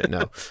 Yeah, you shouldn't.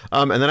 No.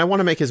 And then I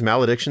want to make his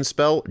Malediction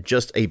spell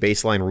just a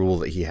baseline rule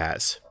that he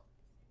has,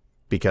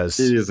 because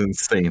it is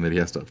insane that he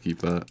has to upkeep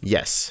that.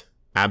 Yes,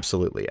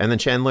 absolutely. And then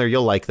Chandler,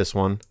 you'll like this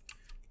one.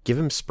 Give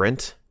him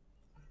Sprint.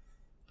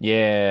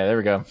 Yeah, there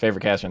we go.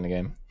 Favorite caster in the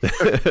game.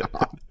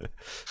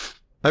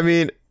 I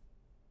mean,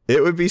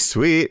 it would be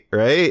sweet,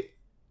 right?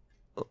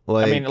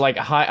 Like, I mean, like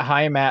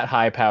high mat,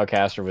 high POW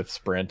caster with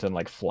sprint and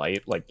like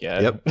flight, like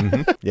yeah, yep,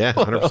 yeah,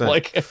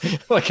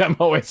 100%. like I'm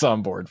always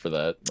on board for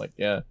that. Like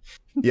yeah,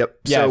 yep,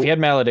 yeah. So, if you had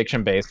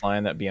Malediction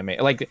baseline, that'd be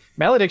amazing. Like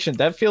Malediction,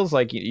 that feels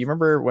like you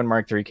remember when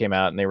Mark III came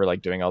out and they were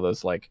like doing all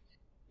those like,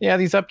 yeah,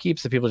 these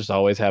upkeeps that people just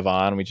always have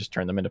on. We just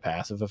turn them into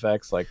passive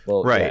effects. Like,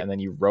 well, right. Yeah, and then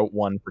you wrote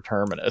one for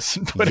Terminus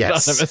and put it on them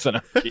as an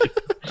upkeep.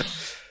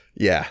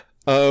 Yeah.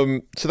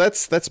 So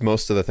that's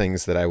most of the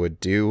things that I would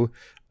do.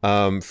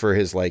 For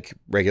his like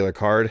regular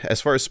card.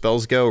 As far as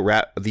spells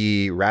go,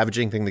 the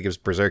Ravaging thing that gives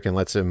Berserk and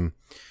lets him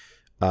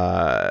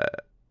that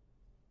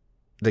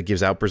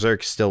gives out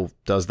Berserk still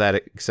does that,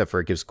 except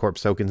for it gives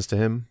corpse tokens to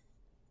him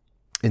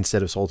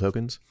instead of soul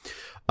tokens.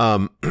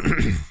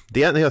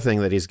 The other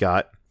thing that he's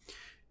got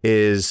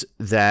is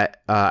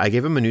that I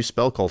gave him a new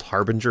spell called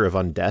Harbinger of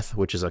Undeath,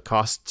 which is a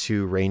cost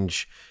to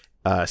range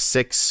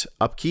 6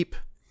 upkeep.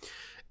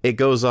 It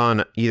goes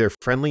on either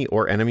friendly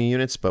or enemy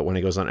units, but when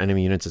it goes on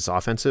enemy units, it's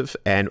offensive.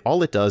 And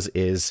all it does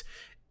is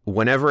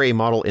whenever a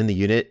model in the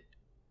unit,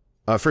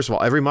 first of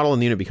all, every model in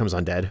the unit becomes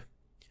undead.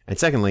 And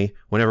secondly,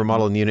 whenever a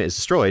model in the unit is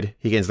destroyed,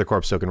 he gains their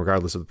corpse token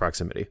regardless of the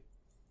proximity.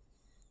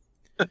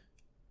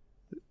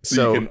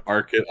 So you can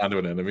arc it onto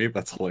an enemy?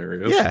 That's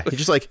hilarious. Yeah, he's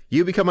just like,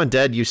 you become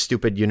undead, you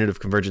stupid unit of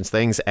convergence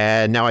things,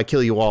 and now I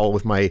kill you all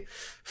with my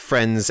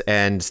friends,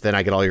 and then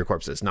I get all your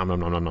corpses. Nom, nom,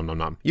 nom, nom, nom, nom,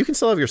 nom. You can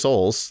still have your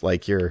souls,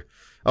 like your...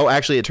 Oh,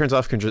 actually, it turns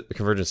off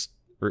convergence.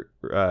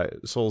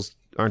 Souls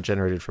aren't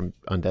generated from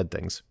undead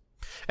things.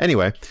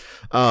 Anyway,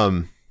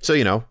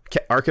 so,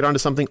 arc it onto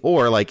something,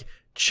 or, like,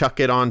 chuck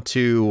it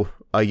onto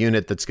a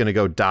unit that's going to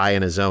go die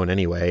in a zone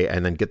anyway,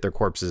 and then get their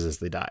corpses as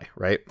they die,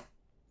 right?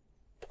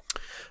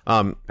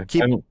 I don't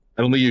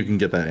think you can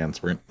get that and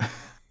sprint.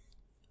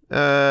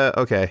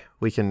 Okay.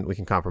 We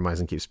can compromise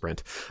and keep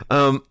sprint.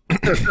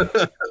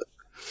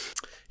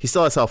 He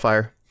still has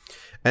Hellfire.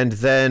 And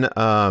then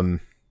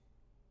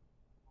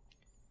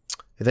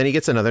he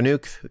gets another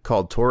nuke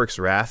called Toric's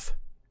Wrath.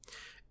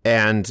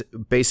 And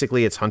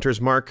basically it's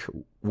Hunter's Mark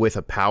with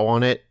a POW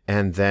on it,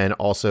 and then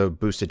also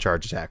boosted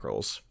charge attack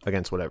rolls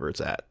against whatever it's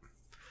at.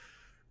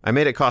 I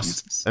made it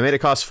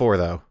cost 4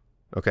 though.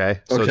 Okay.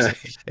 So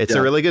it's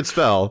a really good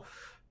spell,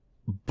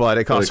 but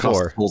it costs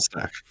 4. Full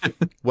stack.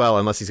 Well,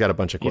 unless he's got a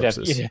bunch of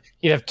corpses.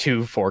 You'd have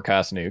 2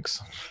 4-cost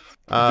nukes.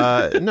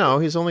 No,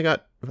 he's only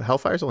got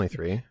Hellfire's only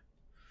 3.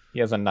 He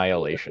has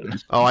Annihilation.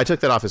 Oh, I took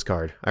that off his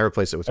card. I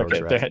replaced it with Toric's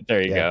Wrath.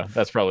 There you go.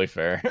 That's probably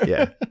fair.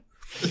 Yeah.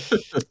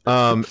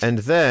 And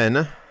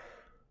then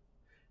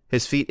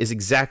his feat is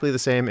exactly the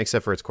same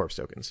except for its corpse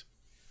tokens.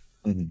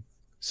 Mm-hmm.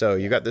 So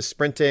you got this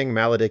sprinting,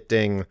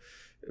 maledicting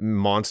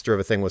monster of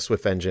a thing with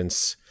Swift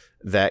Vengeance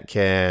that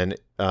can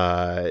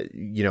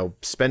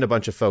spend a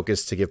bunch of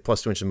focus to give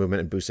 +2 inches of movement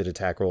and boosted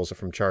attack rolls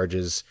from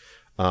charges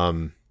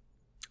on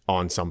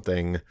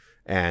something,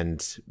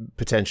 and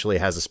potentially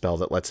has a spell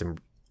that lets him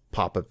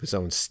pop up his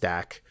own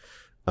stack.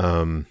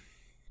 I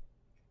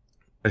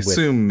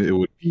assume it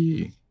would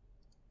be,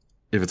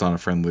 if it's on a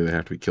friendly, they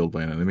have to be killed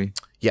by an enemy.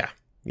 Yeah.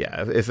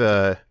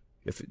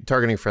 If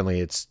targeting friendly,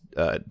 it's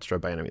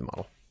destroyed by enemy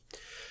model.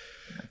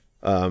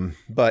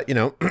 But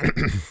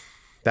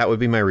that would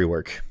be my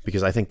rework,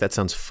 because I think that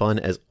sounds fun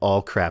as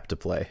all crap to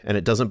play, and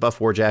it doesn't buff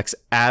Warjacks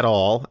at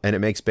all, and it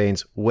makes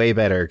Banes way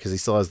better because he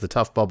still has the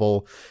tough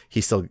bubble.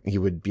 He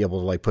would be able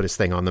to like put his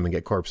thing on them and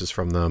get corpses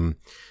from them.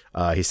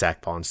 He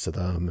sack pawns to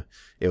them.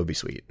 It would be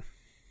sweet.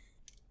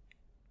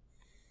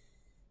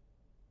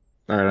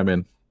 All right, I'm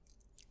in.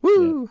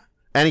 Woo! Yeah.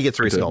 And he gets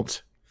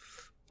resculpt.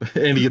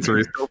 And he gets a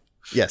resculpt.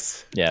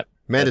 Yes. Yeah.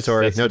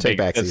 Mandatory. That's no take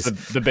backsies.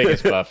 That's the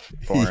biggest buff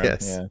for him.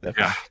 Yes.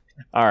 Yeah.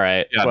 All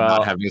right. Yeah, well,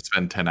 not having to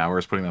spend 10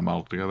 hours putting that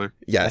model together.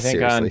 Yeah, I think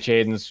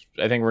seriously.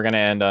 I think we're gonna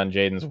end on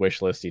Jaden's wish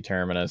listy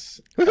terminus.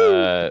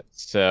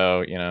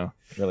 So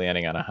really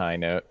ending on a high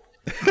note.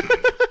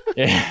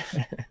 Yeah.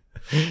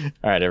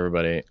 All right,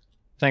 everybody.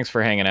 Thanks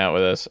for hanging out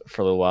with us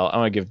for a little while. I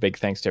want to give big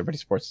thanks to everybody who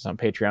supports us on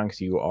Patreon, because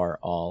you are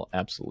all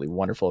absolutely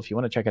wonderful. If you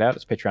want to check it out,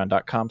 it's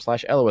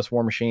patreon.com/LOS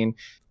War Machine.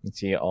 You can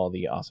see all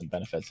the awesome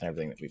benefits and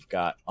everything that we've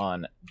got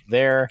on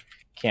there.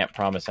 Can't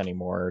promise any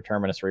more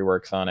Terminus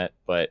reworks on it,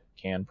 but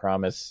can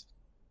promise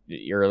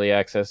early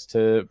access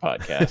to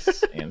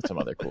podcasts and some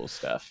other cool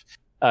stuff.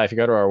 If you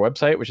go to our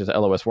website, which is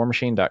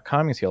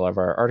loswarmachine.com, you can see all of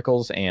our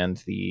articles and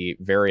the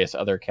various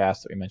other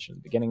casts that we mentioned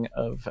at the beginning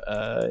of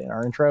in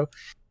our intro.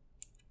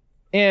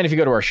 And if you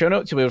go to our show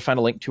notes, you'll be able to find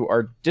a link to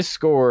our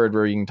Discord,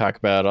 where you can talk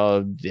about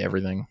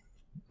everything.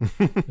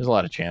 There's a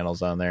lot of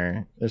channels on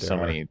there. There's so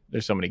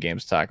many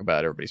games to talk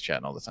about. Everybody's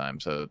chatting all the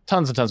time. So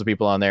tons and tons of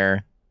people on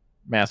there.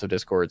 Massive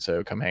Discord.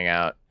 So come hang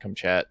out, come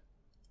chat.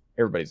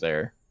 Everybody's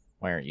there.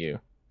 Why aren't you?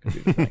 Come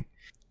do the thing.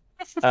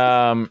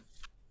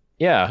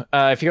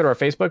 If you go to our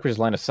Facebook, which is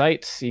Line of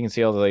Sight, you can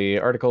see all the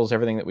articles,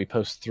 everything that we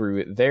post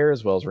through there,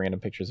 as well as random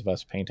pictures of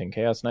us painting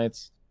Chaos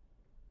Knights.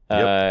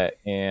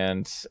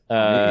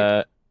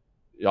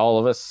 All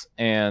of us,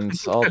 and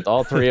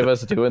all three of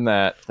us doing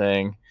that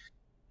thing,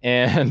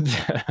 and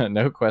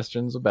no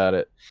questions about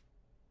it.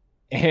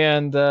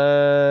 And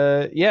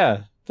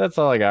that's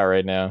all I got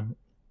right now.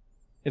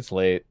 It's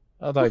late.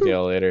 I'll talk to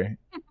y'all later.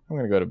 I'm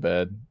gonna go to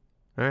bed.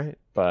 All right.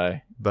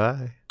 Bye.